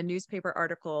was a newspaper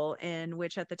article in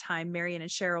which at the time Marion and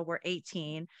Cheryl were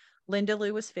 18, Linda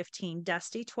Lou was 15,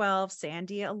 Dusty 12,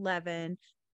 Sandy 11,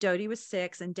 Dodie was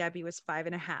 6, and Debbie was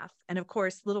 5.5. And of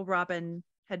course, little Robin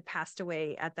had passed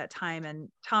away at that time. And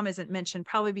Tom isn't mentioned,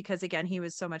 probably because, again, he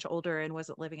was so much older and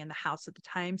wasn't living in the house at the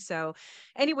time. So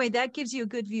anyway, that gives you a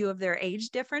good view of their age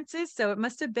differences. So it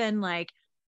must have been like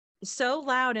so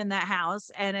loud in that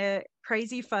house and a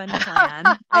crazy fun clan.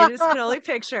 I just can only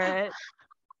picture it.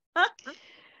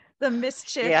 The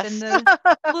mischief and Yes.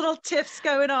 the little tiffs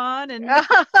going on. And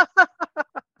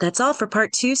That's all for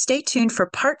part 2. Stay tuned for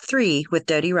part 3 with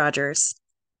Dodie Rogers.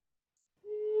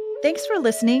 thanks for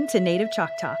listening to Native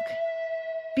Chalk Talk.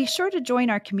 Be sure to join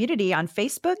our community on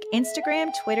Facebook,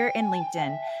 Instagram, Twitter, and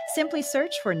LinkedIn. Simply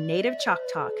search for Native Chalk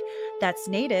Talk. That's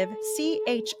Native,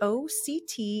 CHOCTALK.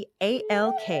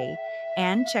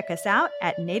 And check us out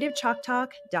at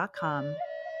nativechalktalk.com.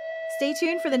 Stay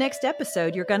tuned for the next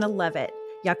episode. You're going to love it.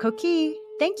 Yakoki.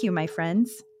 Thank you, my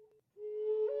friends.